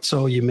 Right.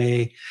 So you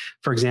may,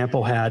 for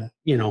example, had,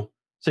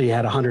 so you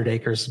had 100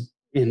 acres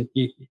in,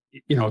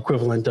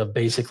 equivalent of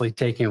basically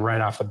taking right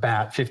off the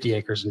bat 50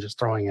 acres and just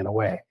throwing it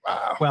away.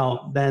 Wow.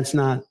 Well, that's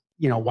not,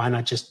 why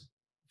not just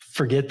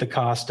forget the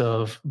cost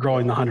of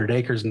growing the 100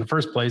 acres in the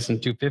first place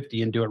and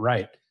 250 and do it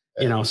right.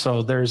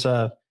 So there's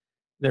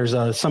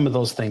some of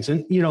those things.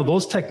 And,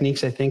 those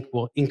techniques I think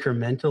will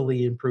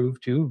incrementally improve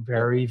too.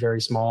 Very,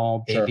 very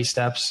small baby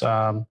steps.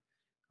 And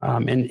a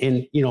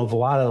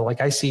lot of,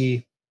 like, I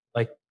see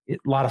like a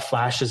lot of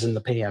flashes in the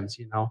pans,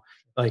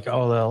 like,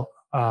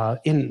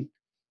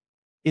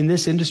 in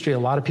this industry, a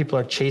lot of people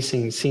are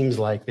chasing, seems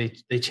like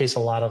they chase a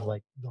lot of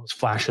like those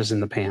flashes in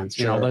the pans.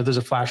 There's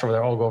a flash over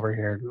there. Oh, go over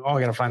here. Oh, I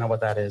got to find out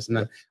what that is. And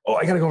then,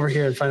 I got to go over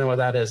here and find out what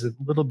that is. A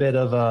little bit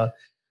of a,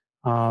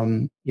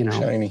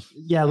 shiny.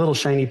 Yeah, a little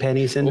shiny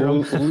penny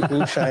syndrome.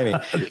 Ooh, shiny.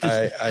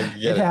 I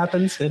get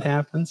it. It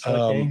happens.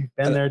 Okay.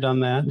 Been there,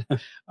 done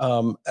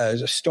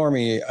that.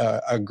 Stormy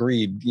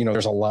agreed.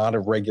 There's a lot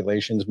of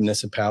regulations.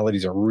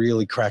 Municipalities are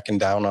really cracking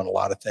down on a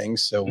lot of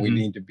things. So we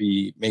need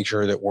to make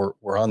sure that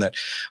we're on that.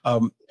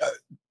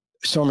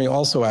 Stormy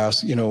also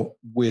asked,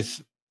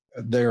 with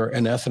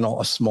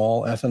a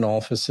small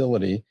ethanol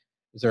facility,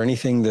 is there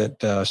anything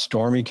that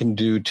Stormy can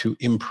do to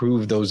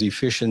improve those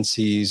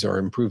efficiencies or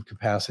improve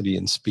capacity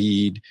and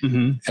speed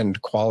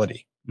and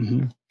quality?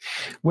 Mm-hmm.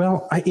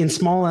 Well, in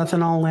small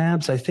ethanol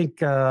labs, I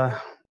think, I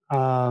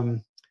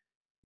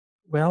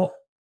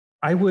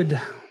would,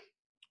 let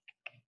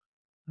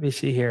me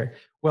see here.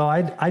 Well,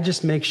 I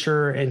just make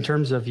sure in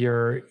terms of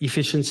your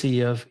efficiency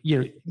of,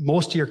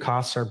 most of your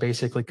costs are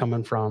basically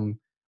coming from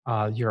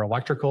your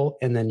electrical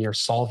and then your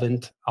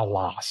solvent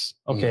loss.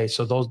 Okay.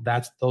 So those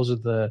are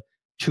the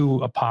two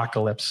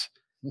apocalypse,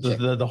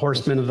 the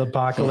horsemen of the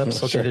apocalypse.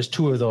 Okay. Sure. There's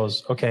two of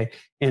those. Okay.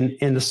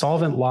 And the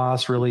solvent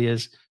loss really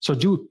is, so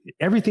do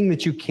everything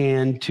that you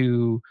can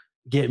to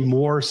get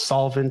more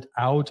solvent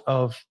out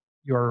of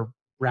your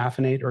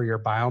raffinate or your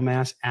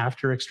biomass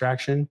after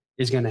extraction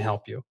is going to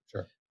help you.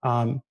 Sure.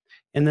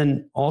 And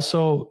then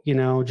also,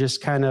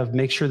 just kind of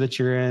make sure that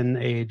you're in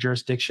a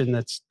jurisdiction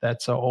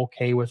that's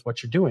okay with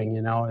what you're doing,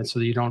 and so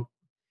that you don't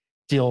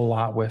deal a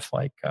lot with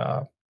like,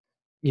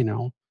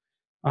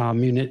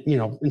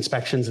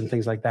 inspections and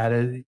things like that.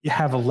 You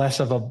have a less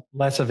of a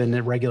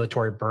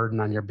regulatory burden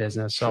on your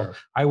business. So sure.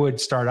 I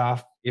would start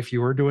off, if you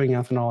were doing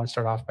ethanol, I'd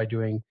start off by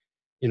doing,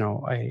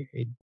 a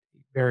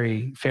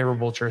very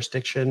favorable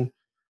jurisdiction.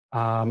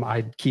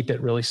 I'd keep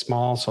it really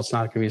small, so it's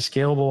not going to be a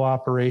scalable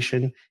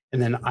operation.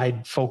 And then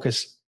I'd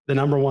focus, the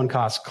number one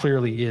cost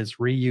clearly is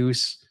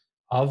reuse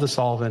of the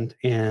solvent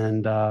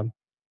and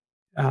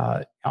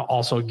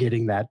also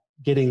getting that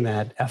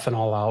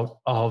ethanol out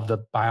of the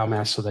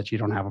biomass so that you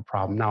don't have a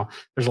problem. Now,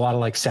 there's a lot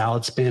of like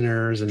salad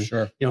spinners and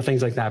sure.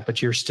 Things like that,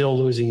 but you're still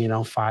losing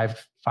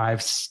 5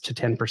 to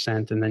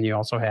 10%, and then you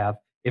also have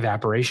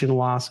evaporation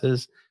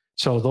losses.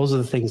 So those are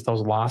the things.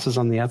 Those losses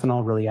on the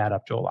ethanol really add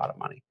up to a lot of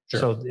money. Sure.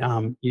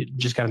 So you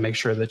just got to make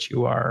sure that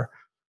you are,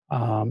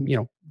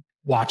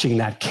 watching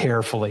that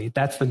carefully.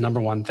 That's the number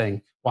one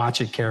thing.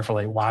 Watch it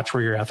carefully. Watch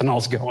where your ethanol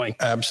is going.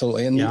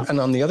 Absolutely. And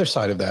on the other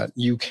side of that,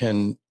 you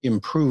can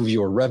improve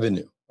your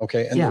revenue.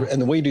 Okay.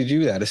 And the way to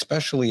do that,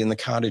 especially in the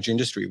cottage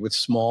industry with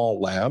small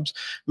labs,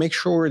 make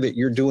sure that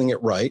you're doing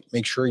it right.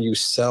 Make sure you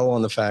sell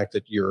on the fact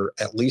that you're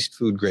at least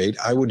food grade.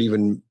 I would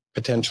even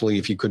potentially,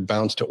 if you could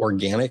bounce to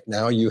organic,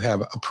 now you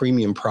have a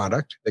premium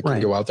product that can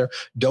go out there.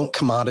 Don't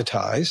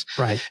commoditize.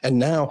 Right. And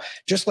now,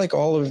 just like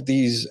all of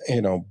these,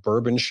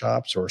 bourbon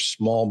shops or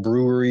small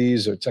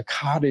breweries, it's a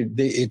cottage,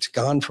 it's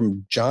gone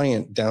from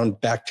giant down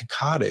back to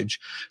cottage.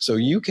 So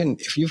you can,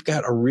 if you've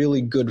got a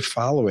really good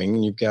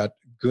following, you've got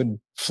good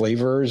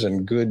flavors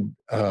and good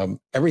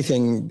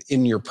everything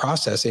in your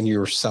process, and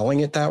you're selling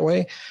it that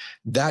way,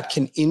 that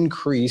can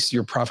increase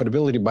your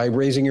profitability by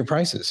raising your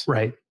prices.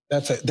 Right.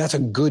 That's a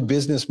good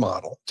business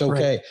model. It's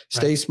okay. Right.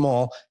 Stay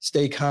small,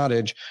 stay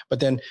cottage, but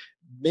then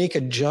make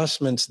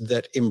adjustments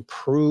that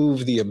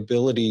improve the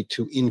ability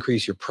to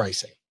increase your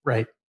pricing.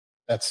 Right.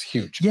 That's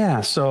huge.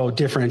 Yeah. So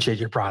differentiate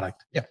your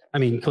product. Yeah. I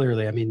mean,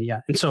 clearly,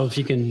 yeah. And so if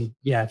you can,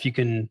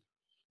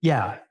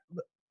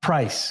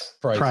 price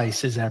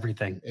is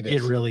everything.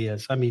 It really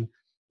is. I mean,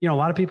 a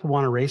lot of people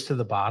want to race to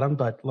the bottom,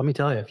 but let me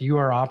tell you, if you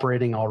are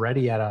operating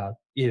already at a,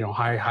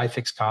 high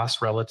fixed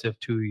cost relative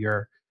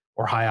to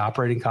or high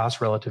operating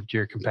costs relative to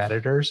your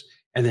competitors,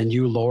 and then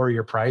you lower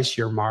your price,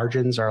 your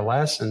margins are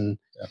less, and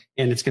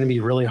it's going to be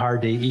really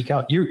hard to eke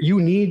out.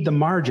 You need the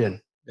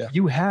margin. Yeah.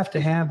 You have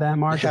to have that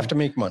margin. You have to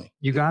make money.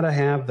 You got to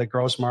have the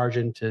gross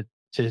margin to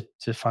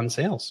fund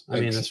sales.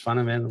 I mean, it's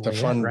fundamentally to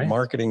fund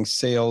marketing,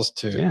 sales,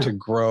 to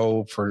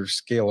grow for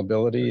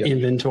scalability,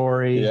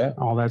 inventory,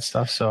 all that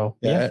stuff. So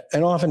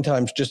and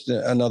oftentimes, just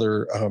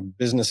another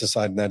business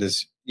aside, and that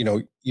is,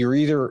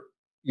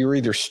 you're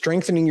either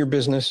strengthening your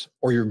business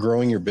or you're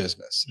growing your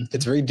business. Mm-hmm.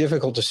 It's very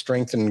difficult to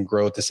strengthen and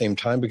grow at the same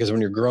time, because when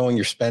you're growing,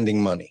 you're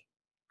spending money.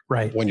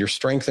 Right. When you're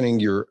strengthening,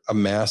 you're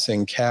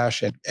amassing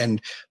cash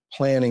and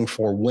planning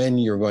for when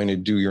you're going to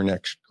do your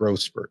next growth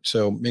spurt.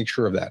 So make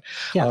sure of that.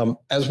 Yeah.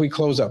 As we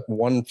close up,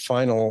 one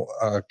final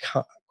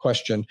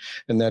question,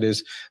 and that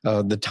is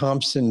the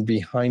Thompson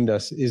behind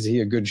us. Is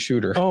he a good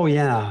shooter? Oh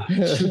yeah,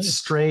 shoots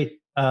straight.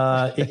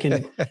 I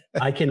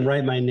can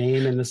write my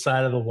name in the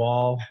side of the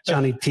wall,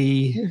 Johnny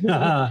T.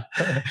 No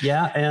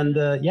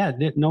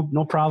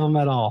problem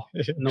at all.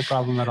 No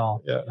problem at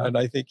all. Yeah, and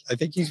I think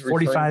he's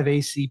 45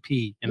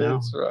 ACP.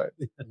 That's right.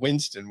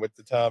 Winston with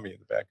the Tommy in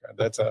the background.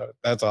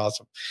 That's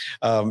awesome.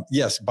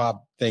 Yes,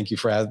 Bob. Thank you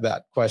for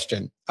that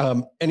question.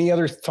 Any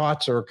other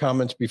thoughts or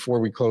comments before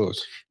we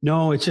close?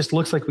 No, it just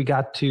looks like we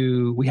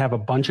have a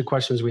bunch of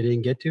questions we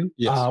didn't get to.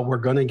 Yes. We're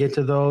going to get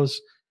to those.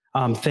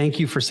 Thank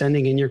you for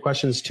sending in your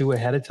questions too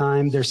ahead of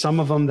time. There's some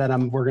of them that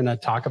we're going to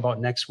talk about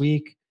next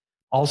week.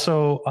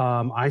 Also,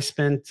 I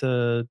spent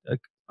maybe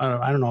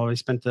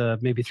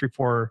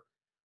 3-4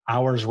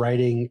 hours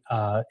writing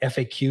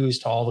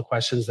FAQs to all the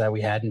questions that we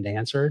hadn't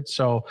answered.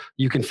 So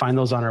you can find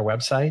those on our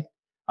website.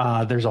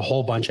 There's a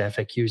whole bunch of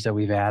FAQs that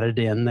we've added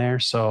in there.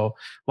 So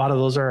a lot of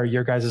those are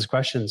your guys'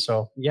 questions.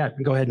 So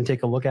go ahead and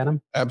take a look at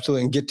them.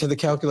 Absolutely. And get to the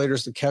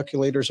calculators. The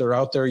calculators are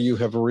out there. You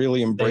have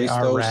really embraced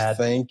those. Rad.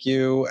 Thank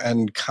you.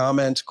 And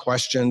comments,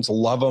 questions,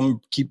 love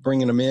them. Keep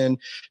bringing them in.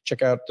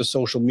 Check out the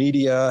social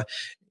media,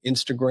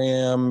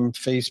 Instagram,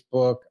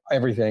 Facebook,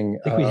 everything.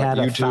 I think we had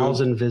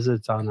 1,000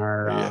 visits on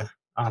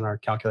our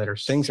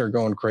calculators. Things are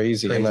going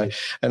crazy.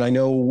 And I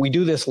know we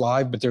do this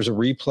live, but there's a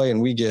replay,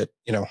 and we get,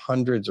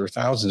 hundreds or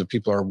thousands of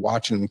people are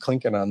watching and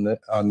clicking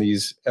on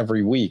these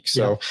every week.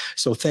 So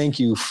thank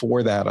you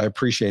for that. I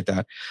appreciate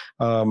that.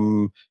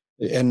 And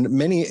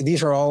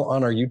these are all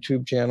on our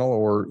YouTube channel,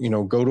 or,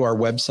 go to our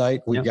website.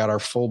 We've got our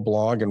full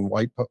blog and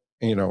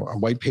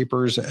white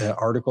papers,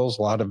 articles,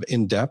 a lot of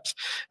in-depth.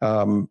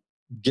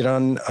 Get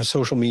on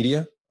social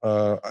media.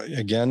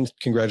 Again,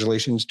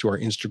 congratulations to our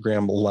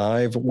Instagram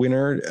Live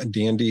winner,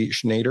 Dandy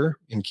Schneider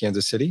in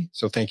Kansas City.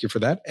 So thank you for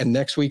that. And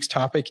next week's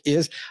topic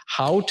is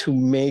how to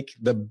make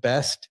the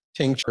best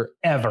tincture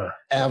ever.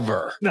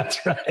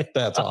 That's right.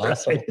 That's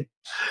awesome.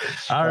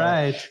 All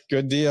right.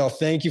 Good deal.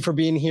 Thank you for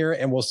being here,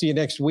 and we'll see you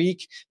next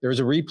week. There's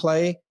a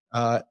replay.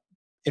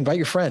 Invite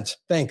your friends.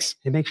 Thanks.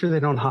 Hey, make sure they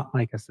don't hot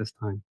mic us this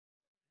time.